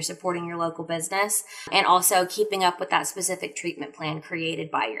esthetician, you're supporting your local business and also keeping up with that specific treatment plan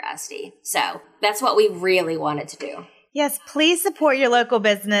created by your Esty. So that's what we really wanted to do. Yes, please support your local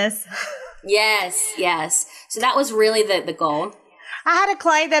business. Yes. So that was really the goal. I had a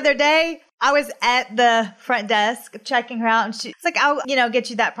client the other day. I was at the front desk checking her out and she's like, I'll, get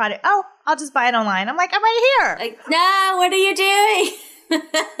you that product. Oh, I'll just buy it online. I'm like, I'm right here. Like, no, what are you doing?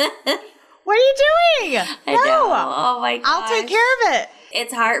 What are you doing? I know. Oh my gosh. I'll take care of it.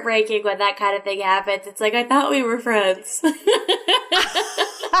 It's heartbreaking when that kind of thing happens. It's like, I thought we were friends.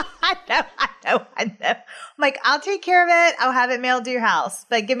 I know. I'm like, I'll take care of it. I'll have it mailed to your house,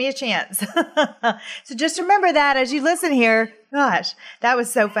 but give me a chance. So just remember that as you listen here. Gosh, that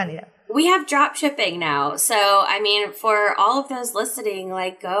was so funny. We have drop shipping now. So, I mean, for all of those listening,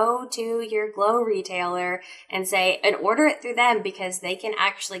 like go to your Glow retailer and say, and order it through them because they can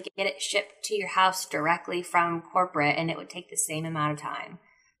actually get it shipped to your house directly from corporate and it would take the same amount of time.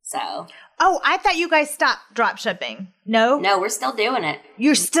 So. Oh, I thought you guys stopped drop shipping. No? No, we're still doing it.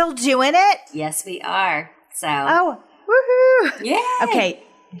 You're still doing it? Yes, we are. So. Oh, woohoo. Yeah. Okay.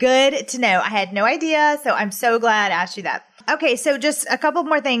 Good to know. I had no idea. So I'm so glad I asked you that. Okay, so just a couple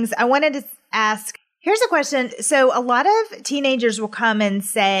more things I wanted to ask. Here's a question. So a lot of teenagers will come and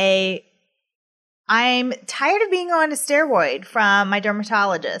say, I'm tired of being on a steroid from my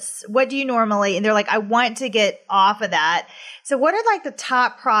dermatologist. What do you normally? And they're like, I want to get off of that. So what are like the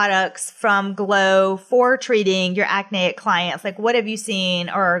top products from Glow for treating your acneic clients? Like what have you seen,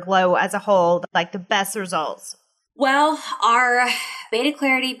 or Glow as a whole, like the best results? Well, our Beta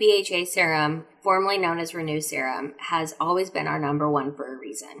Clarity BHA serum, formerly known as Renew Serum, has always been our number one for a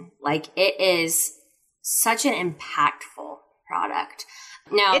reason. Like, it is such an impactful product.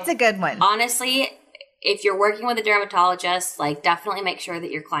 Now, it's a good one. Honestly, if you're working with a dermatologist, like, definitely make sure that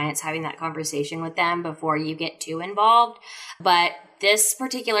your client's having that conversation with them before you get too involved. But this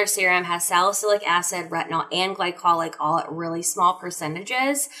particular serum has salicylic acid, retinol, and glycolic all at really small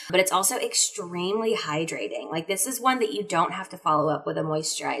percentages, but it's also extremely hydrating. Like, this is one that you don't have to follow up with a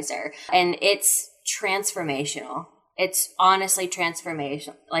moisturizer, and it's transformational. It's honestly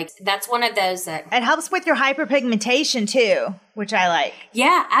transformational. Like, that's one of those that... It helps with your hyperpigmentation too, which I like.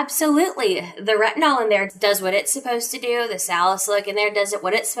 Yeah, absolutely. The retinol in there does what it's supposed to do. The salicylic in there does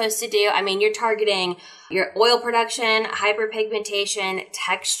what it's supposed to do. I mean, you're targeting your oil production, hyperpigmentation,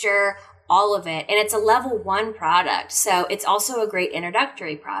 texture, all of it. And it's a level 1 product. So it's also a great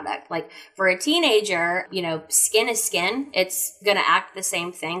introductory product. Like, for a teenager, you know, skin is skin. It's going to act the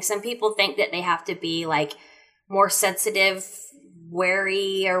same thing. Some people think that they have to be like more sensitive,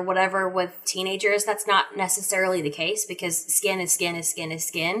 wary, or whatever with teenagers. That's not necessarily the case, because skin is skin is skin is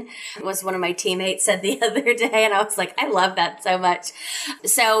skin. It was one of my teammates said the other day, and I was like, I love that so much.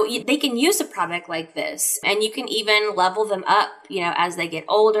 So they can use a product like this, and you can even level them up, you know, as they get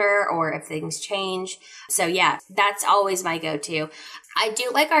older or if things change. So yeah, that's always my go-to. I do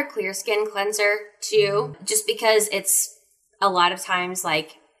like our Clear Skin Cleanser too, just because it's a lot of times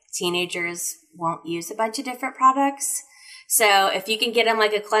like teenagers won't use a bunch of different products. So if you can get them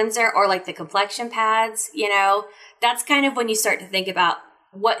like a cleanser or like the complexion pads, you know, that's kind of when you start to think about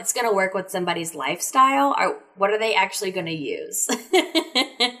what's going to work with somebody's lifestyle, or what are they actually going to use.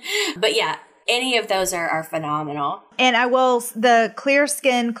 But yeah, any of those are phenomenal. And I will, the Clear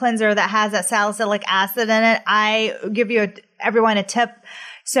Skin Cleanser that has that salicylic acid in it, I give you everyone a tip.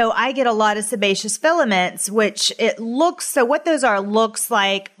 So I get a lot of sebaceous filaments, which it looks, so what those are looks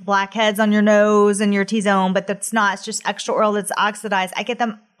like blackheads on your nose and your T-zone, but that's not. It's just extra oil that's oxidized. I get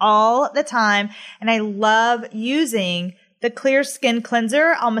them all the time, and I love using the Clear Skin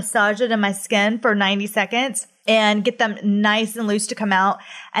Cleanser. I'll massage it in my skin for 90 seconds and get them nice and loose to come out.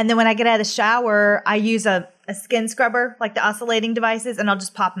 And then when I get out of the shower, I use a skin scrubber, like the oscillating devices, and I'll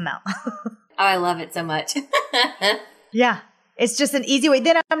just pop them out. Oh, I love it so much. Yeah. It's just an easy way.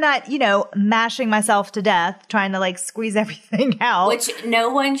 Then I'm not, you know, mashing myself to death, trying to like squeeze everything out. Which no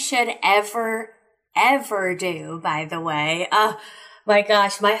one should ever do, by the way. Oh my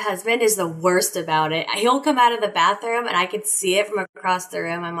gosh, my husband is the worst about it. He'll come out of the bathroom and I can see it from across the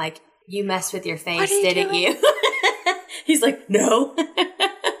room. I'm like, you messed with your face, didn't you? He's like, no.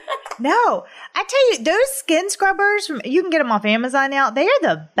 No, I tell you, those skin scrubbers, you can get them off Amazon now. They are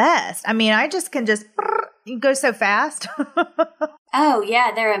the best. I mean, I just can you go so fast. Oh,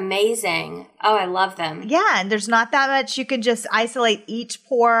 yeah, they're amazing. Oh, I love them. Yeah, and there's not that much. You can just isolate each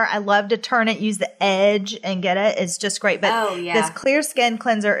pore. I love to turn it, use the edge and get it. It's just great. But this Clear Skin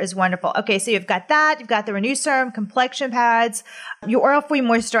Cleanser is wonderful. Okay, so you've got that. You've got the Renew Serum, complexion pads. Your oil-free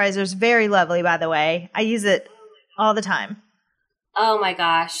moisturizer is very lovely, by the way. I use it all the time. Oh, my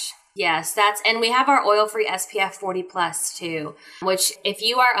gosh. Yes, and we have our oil-free SPF 40 plus too, which if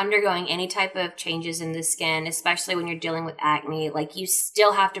you are undergoing any type of changes in the skin, especially when you're dealing with acne, like you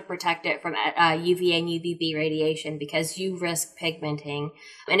still have to protect it from UVA and UVB radiation because you risk pigmenting.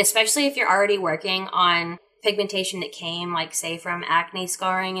 And especially if you're already working on pigmentation that came, like say from acne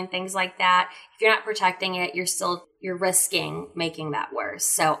scarring and things like that, if you're not protecting it, you're risking making that worse.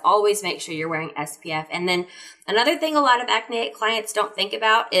 So always make sure you're wearing SPF. And then another thing a lot of acne clients don't think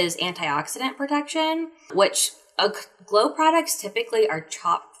about is antioxidant protection, which Glow products typically are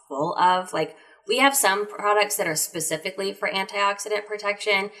chock full of. Like, we have some products that are specifically for antioxidant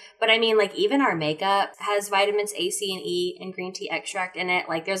protection, but I mean, like, even our makeup has vitamins A, C, and E and green tea extract in it.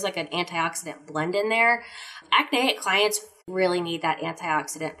 Like, there's like an antioxidant blend in there. Acneic clients really need that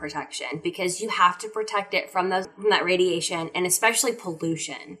antioxidant protection because you have to protect it from that radiation and especially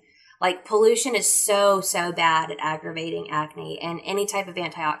pollution. Like pollution is so bad at aggravating acne, and any type of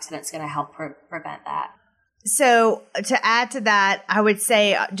antioxidant is going to help prevent that. So to add to that, I would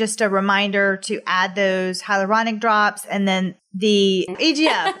say just a reminder to add those hyaluronic drops and then the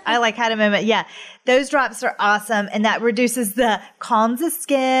EGF. I like had a moment. Yeah. Those drops are awesome. And that calms the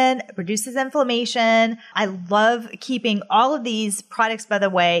skin, reduces inflammation. I love keeping all of these products, by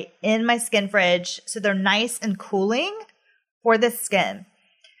the way, in my skin fridge. So they're nice and cooling for the skin.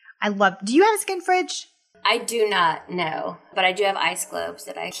 Do you have a skin fridge? I do not, no, but I do have ice globes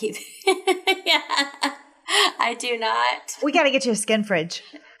that I keep. Yeah. I do not. We got to get you a skin fridge.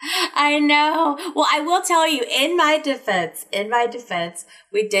 I know. Well, I will tell you, in my defense,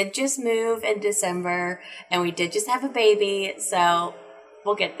 we did just move in December and we did just have a baby. So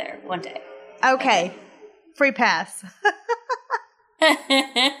we'll get there one day. Okay. Free pass.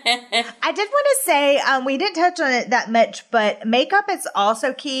 I did want to say, we didn't touch on it that much, but makeup is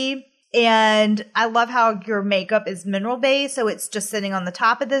also key. And I love how your makeup is mineral based. So it's just sitting on the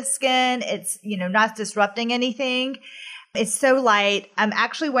top of the skin. It's, not disrupting anything. It's so light. I'm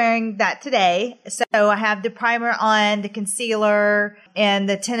actually wearing that today. So I have the primer on, the concealer, and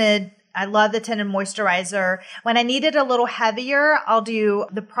the tinted. I love the tinted moisturizer. When I need it a little heavier, I'll do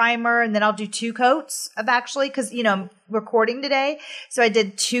the primer and then I'll do 2 coats of because, I'm recording today. So I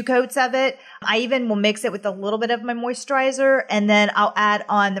did 2 coats of it. I even will mix it with a little bit of my moisturizer and then I'll add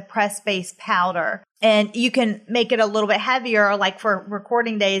on the press base powder. And you can make it a little bit heavier, like for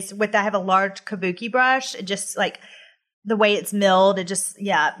recording days I have a large kabuki brush. It just like the way it's milled, it just,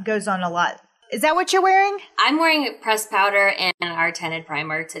 goes on a lot. Is that what you're wearing? I'm wearing pressed powder and our tinted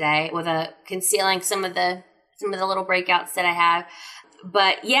primer today with concealing some of the little breakouts that I have.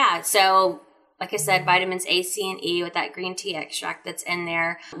 But yeah, so like I said, vitamins A, C, and E with that green tea extract that's in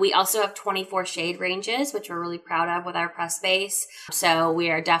there. We also have 24 shade ranges, which we're really proud of with our press base. So we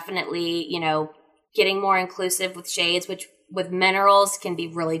are definitely, getting more inclusive with shades, which with minerals can be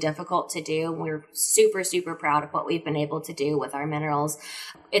really difficult to do. We're super proud of what we've been able to do with our minerals.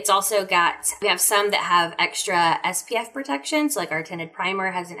 It's also we have some that have extra SPF protection. So like our tinted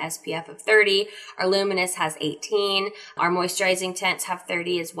primer has an SPF of 30. Our luminous has 18. Our moisturizing tints have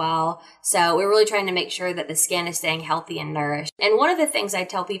 30 as well. So we're really trying to make sure that the skin is staying healthy and nourished. And one of the things I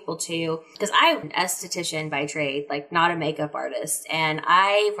tell people too, because I'm an esthetician by trade, like not a makeup artist. And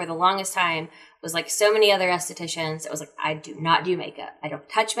I, for the longest time, was like so many other estheticians. It was like, I do not do makeup. I don't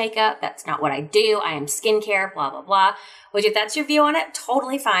touch makeup. That's not what I do. I am skincare, blah, blah, blah. Which if that's your view on it,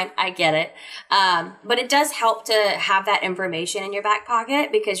 totally fine. I get it. But it does help to have that information in your back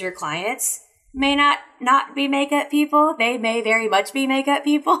pocket because your clients may not be makeup people. They may very much be makeup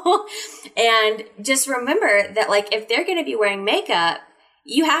people. And just remember that like, if they're going to be wearing makeup,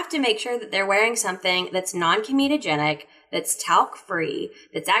 you have to make sure that they're wearing something that's non-comedogenic, that's talc-free,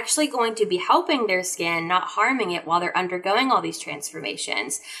 that's actually going to be helping their skin, not harming it while they're undergoing all these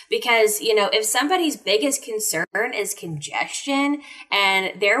transformations. Because, if somebody's biggest concern is congestion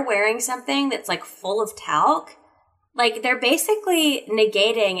and they're wearing something that's like full of talc, like they're basically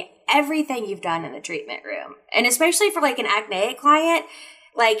negating everything you've done in the treatment room. And especially for like an acneic client,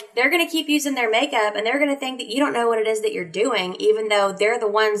 like they're going to keep using their makeup and they're going to think that you don't know what it is that you're doing, even though they're the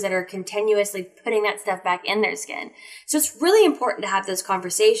ones that are continuously putting that stuff back in their skin. So it's really important to have those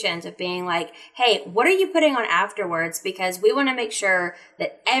conversations of being like, hey, what are you putting on afterwards? Because we want to make sure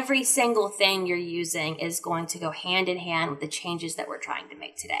that every single thing you're using is going to go hand in hand with the changes that we're trying to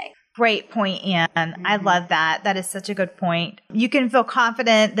make today. Great point, Anne. Mm-hmm. I love that. That is such a good point. You can feel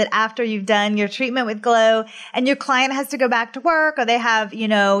confident that after you've done your treatment with Glow and your client has to go back to work or they have,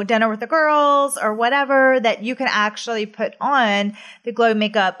 dinner with the girls or whatever, that you can actually put on the Glow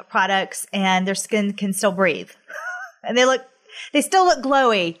makeup products and their skin can still breathe. And they still look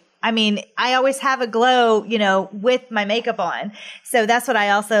glowy. I mean, I always have a glow, with my makeup on. So that's what I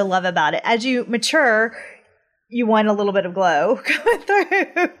also love about it. As you mature, you want a little bit of glow coming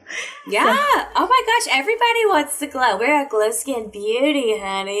through. Yeah. So. Oh my gosh. Everybody wants to glow. We're a glow skin beauty,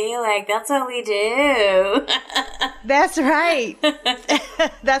 honey. Like, that's what we do. That's right.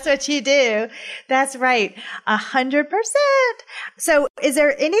 That's what you do. That's right. 100%. So is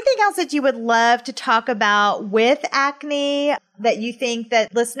there anything else that you would love to talk about with acne that you think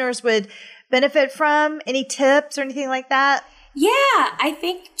that listeners would benefit from? Any tips or anything like that? Yeah, I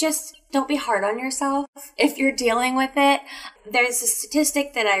think just don't be hard on yourself if you're dealing with it. There's a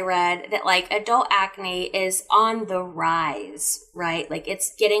statistic that I read that like adult acne is on the rise, right? Like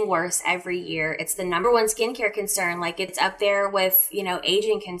it's getting worse every year. It's the number one skincare concern. Like it's up there with,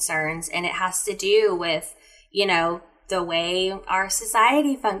 aging concerns, and it has to do with, the way our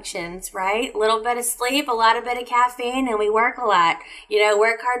society functions, right? A little bit of sleep, a lot of bit of caffeine, and we work a lot.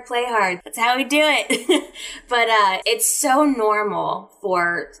 Work hard, play hard. That's how we do it. But it's so normal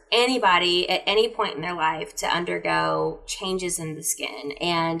for anybody at any point in their life to undergo changes in the skin.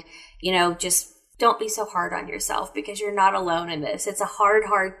 And, just don't be so hard on yourself, because you're not alone in this. It's a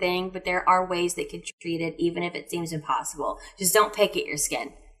hard thing, but there are ways that can treat it, even if it seems impossible. Just don't pick at your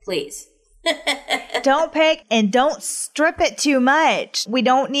skin, please. Don't pick and don't strip it too much. We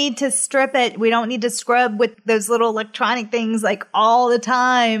don't need to strip it. We don't need to scrub with those little electronic things like all the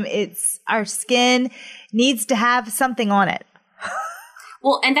time. Our skin needs to have something on it.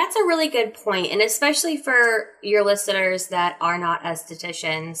 Well, and that's a really good point. And especially for your listeners that are not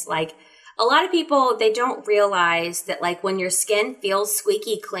estheticians, like a lot of people, they don't realize that like when your skin feels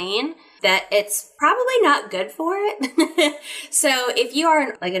squeaky clean, that it's probably not good for it. So if you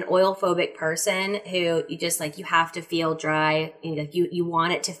are like an oil phobic person who you just like, you have to feel dry, you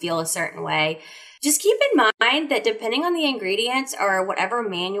want it to feel a certain way, just keep in mind that depending on the ingredients or whatever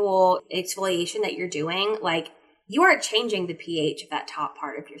manual exfoliation that you're doing, like you are changing the pH of that top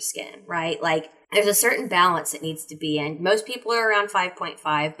part of your skin, right? Like there's a certain balance that needs to be in. Most people are around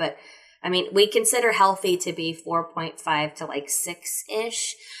 5.5, but I mean, we consider healthy to be 4.5 to like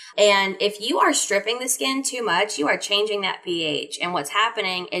 6-ish. And if you are stripping the skin too much, you are changing that pH. And what's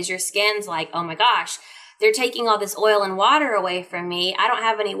happening is your skin's like, oh my gosh, they're taking all this oil and water away from me. I don't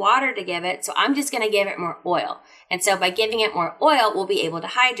have any water to give it, so I'm just going to give it more oil. And so by giving it more oil, we'll be able to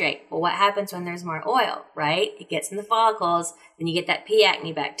hydrate. Well, what happens when there's more oil, right? It gets in the follicles, then you get that P.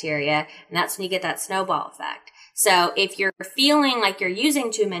 acne bacteria, and that's when you get that snowball effect. So if you're feeling like you're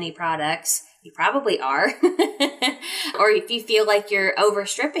using too many products, you probably are. Or if you feel like you're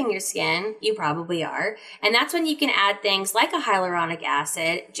overstripping your skin, you probably are. And that's when you can add things like a hyaluronic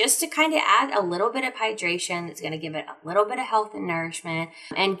acid just to kind of add a little bit of hydration. It's going to give it a little bit of health and nourishment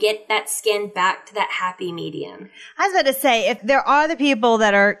and get that skin back to that happy medium. I was about to say, if there are the people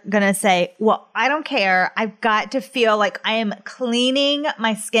that are going to say, well, I don't care. I've got to feel like I am cleaning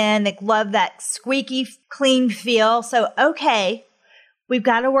my skin. They love that squeaky clean feel. So, okay, we've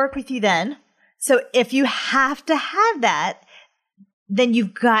got to work with you then. So if you have to have that, then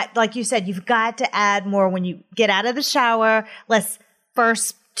you've got, like you said, you've got to add more when you get out of the shower. Let's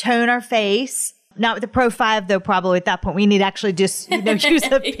first tone our face. Not with the Pro 5, though, probably at that point. We need to actually just, use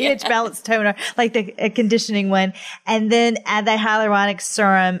a pH balance toner, like the conditioning one. And then add that hyaluronic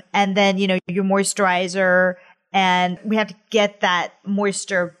serum and then, your moisturizer. And we have to get that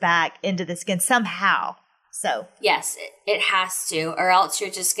moisture back into the skin somehow. So yes, it has to, or else you're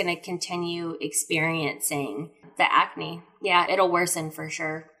just going to continue experiencing the acne. Yeah, it'll worsen for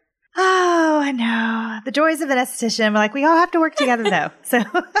sure. Oh, I know. The joys of an esthetician. We're like, we all have to work together though. So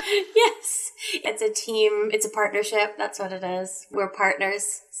yes, it's a team. It's a partnership. That's what it is. We're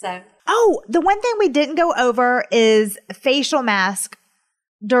partners. So. Oh, the one thing we didn't go over is facial mask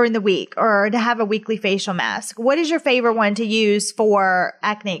during the week, or to have a weekly facial mask. What is your favorite one to use for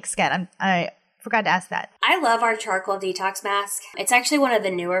acne skin? I forgot to ask that. I love our charcoal detox mask. It's actually one of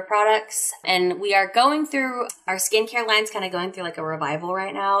the newer products, and we are going through our skincare line's kind of going through like a revival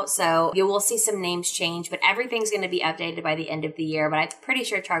right now. So you will see some names change, but everything's going to be updated by the end of the year. But I'm pretty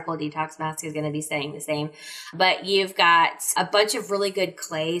sure charcoal detox mask is going to be staying the same. But you've got a bunch of really good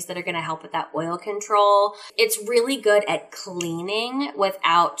clays that are going to help with that oil control. It's really good at cleaning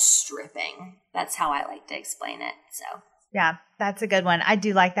without stripping. That's how I like to explain it. So yeah, that's a good one. I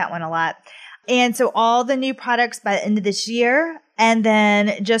do like that one a lot. And so all the new products by the end of this year. And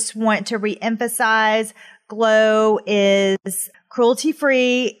then just want to reemphasize, Glow is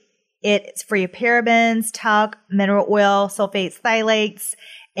cruelty-free. It's free of parabens, talc, mineral oil, sulfates, phthalates,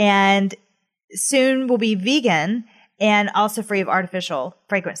 and soon will be vegan and also free of artificial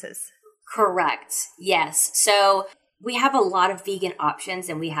fragrances. Correct. Yes. So we have a lot of vegan options,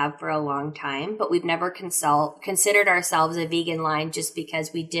 and we have for a long time, but we've never considered ourselves a vegan line just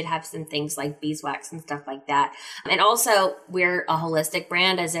because we did have some things like beeswax and stuff like that. And also we're a holistic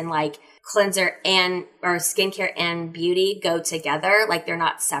brand, as in like cleanser and or skincare and beauty go together. Like they're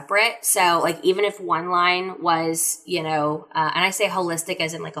not separate. So like even if one line was, and I say holistic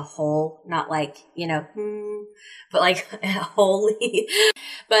as in like a whole, not like, but like wholly.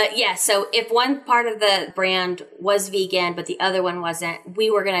 But yeah, so if one part of the brand was vegan, but the other one wasn't,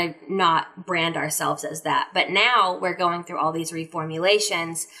 we were going to not brand ourselves as that. But now we're going through all these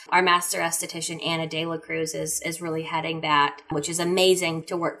reformulations. Our master esthetician, Anna De La Cruz, is really heading that, which is amazing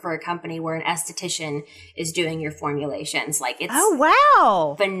to work for a company where an esthetician is doing your formulations. Like it's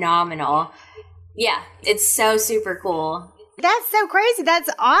wow, phenomenal. Yeah, it's so super cool. That's so crazy. That's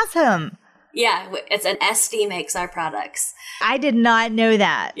awesome. Yeah, it's an SD makes our products. I did not know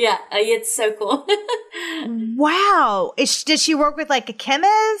that. Yeah, it's so cool. Wow. Does she work with like a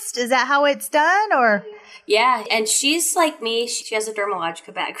chemist? Is that how it's done or? Yeah, and she's like me. She has a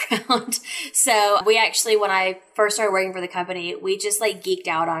dermatological background. So we actually, when I first started working for the company, we just like geeked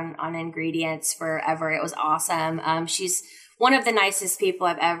out on ingredients forever. It was awesome. She's one of the nicest people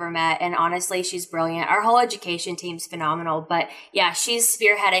I've ever met. And honestly, she's brilliant. Our whole education team's phenomenal. But yeah, she's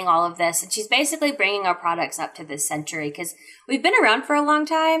spearheading all of this. And she's basically bringing our products up to this century because we've been around for a long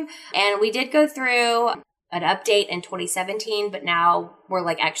time. And we did go through an update in 2017, but now we're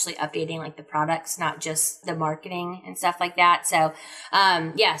like actually updating like the products, not just the marketing and stuff like that. So,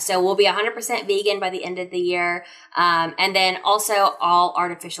 so we'll be 100% vegan by the end of the year. And then also all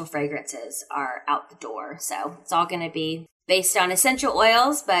artificial fragrances are out the door. So it's all going to be based on essential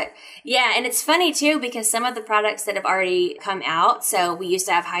oils. But yeah, and it's funny too, because some of the products that have already come out, so we used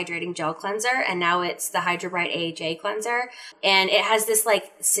to have hydrating gel cleanser and now it's the Hydro Bright AHA cleanser. And it has this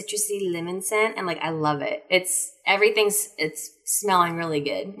like citrusy lemon scent and like, I love it. It's smelling really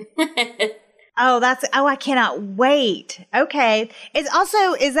good. I cannot wait. Okay. Is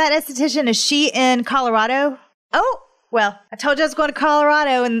that esthetician, is she in Colorado? Oh, well, I told you I was going to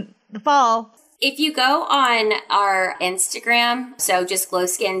Colorado in the fall. If you go on our Instagram, so just Glow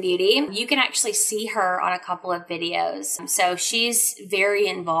Skin Beauty, you can actually see her on a couple of videos. So she's very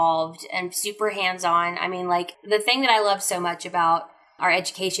involved and super hands-on. I mean, like the thing that I love so much about our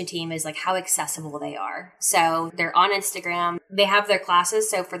education team is like how accessible they are. So they're on Instagram. They have their classes.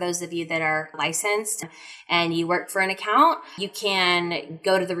 So for those of you that are licensed and you work for an account, you can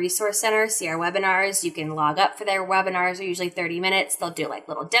go to the resource center, see our webinars. You can log up for their webinars. They're usually 30 minutes. They'll do like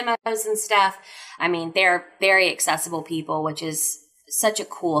little demos and stuff. I mean, they're very accessible people, which is such a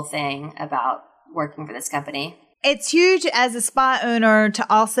cool thing about working for this company. It's huge as a spa owner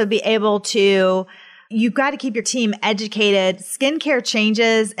to also be able to, you've got to keep your team educated. Skincare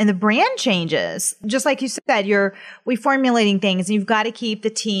changes and the brand changes. Just like you said, you're reformulating things and you've got to keep the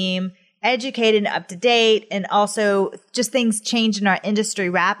team educated and up to date. And also just things change in our industry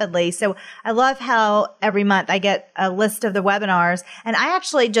rapidly. So I love how every month I get a list of the webinars and I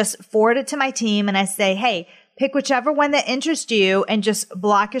actually just forward it to my team and I say, hey, pick whichever one that interests you and just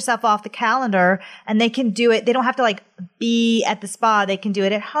block yourself off the calendar and they can do it. They don't have to like be at the spa. They can do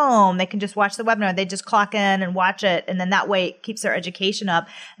it at home. They can just watch the webinar. They just clock in and watch it. And then that way it keeps their education up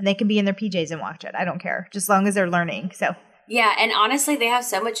and they can be in their PJs and watch it. I don't care, just as long as they're learning. So yeah. And honestly, they have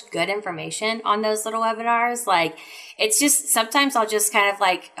so much good information on those little webinars. Like it's just, sometimes I'll just kind of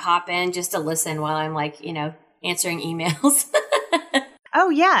like hop in just to listen while I'm like, answering emails. Oh,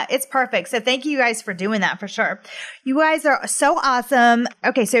 yeah, it's perfect. So thank you guys for doing that for sure. You guys are so awesome.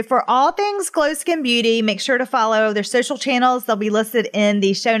 Okay, so for all things Glow Skin Beauty, make sure to follow their social channels. They'll be listed in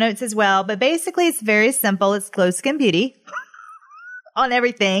the show notes as well. But basically, it's very simple. It's Glow Skin Beauty on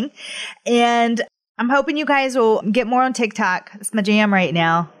everything. And I'm hoping you guys will get more on TikTok. It's my jam right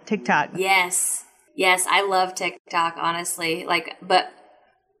now, TikTok. Yes. Yes, I love TikTok, honestly. But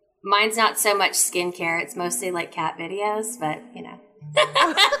mine's not so much skincare. It's mostly like cat videos, but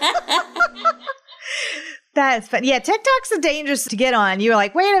That's fun. Yeah, TikTok's dangerous to get on. You're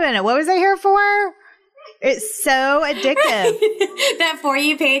like, wait a minute, what was I here for? It's so addictive. That For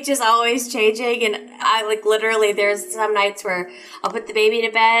You page is always changing. And I literally, there's some nights where I'll put the baby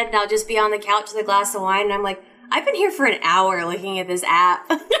to bed and I'll just be on the couch with a glass of wine. And I'm like, I've been here for an hour looking at this app.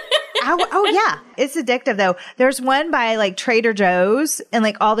 Oh, yeah. It's addictive, though. There's one by Trader Joe's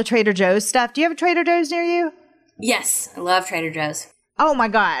and all the Trader Joe's stuff. Do you have a Trader Joe's near you? Yes. I love Trader Joe's. Oh, my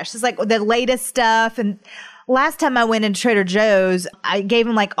gosh. It's the latest stuff. And last time I went into Trader Joe's, I gave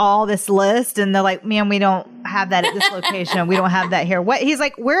him all this list. And they're like, man, we don't have that at this location. We don't have that here. What? He's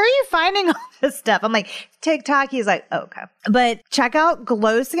like, where are you finding all this stuff? I'm like, TikTok. He's like, oh, okay. But check out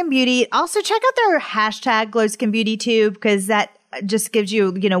Glow Skin Beauty. Also check out their hashtag Glow Skin Beauty too, because that just gives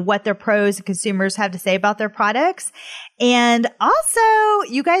you, what their pros and consumers have to say about their products. And also,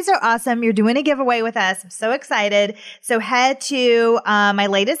 you guys are awesome. You're doing a giveaway with us. I'm so excited. So head to my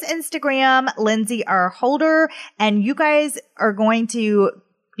latest Instagram, Lindsay R. Holder, and you guys are going to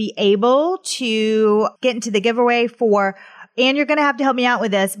be able to get into the giveaway and you're going to have to help me out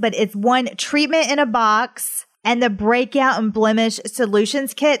with this, but it's one treatment in a box and the breakout and blemish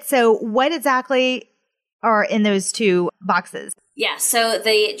solutions kit. So what exactly are in those two boxes? Yeah, so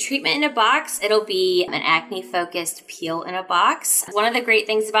the treatment in a box, it'll be an acne-focused peel in a box. One of the great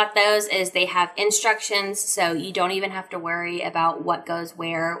things about those is they have instructions, so you don't even have to worry about what goes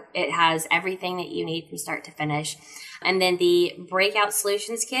where. It has everything that you need from start to finish. And then the Breakout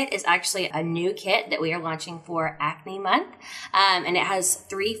Solutions Kit is actually a new kit that we are launching for Acne Month. And it has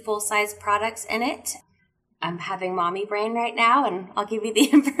 3 full-size products in it. I'm having mommy brain right now, and I'll give you the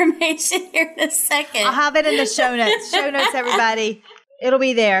information here in a second. I'll have it in the show notes. Show notes, everybody. It'll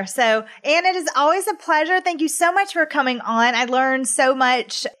be there. So, Ann, it is always a pleasure. Thank you so much for coming on. I learn so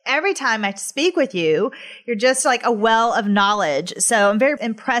much every time I speak with you. You're just like a well of knowledge. So I'm very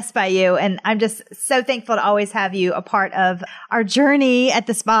impressed by you. And I'm just so thankful to always have you a part of our journey at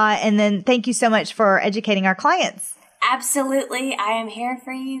the spa. And then thank you so much for educating our clients. Absolutely. I am here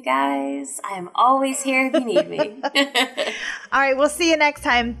for you guys. I am always here if you need me. All right. We'll see you next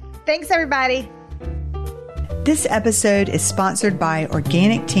time. Thanks, everybody. This episode is sponsored by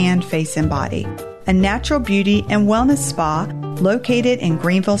Organic Tan Face and Body, a natural beauty and wellness spa located in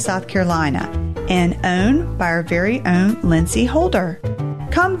Greenville, South Carolina, and owned by our very own Lindsay Holder.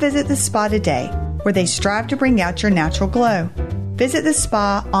 Come visit the spa today, where they strive to bring out your natural glow. Visit the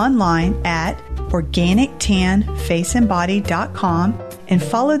spa online at organictanfaceandbody.com and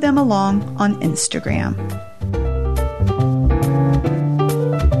follow them along on Instagram.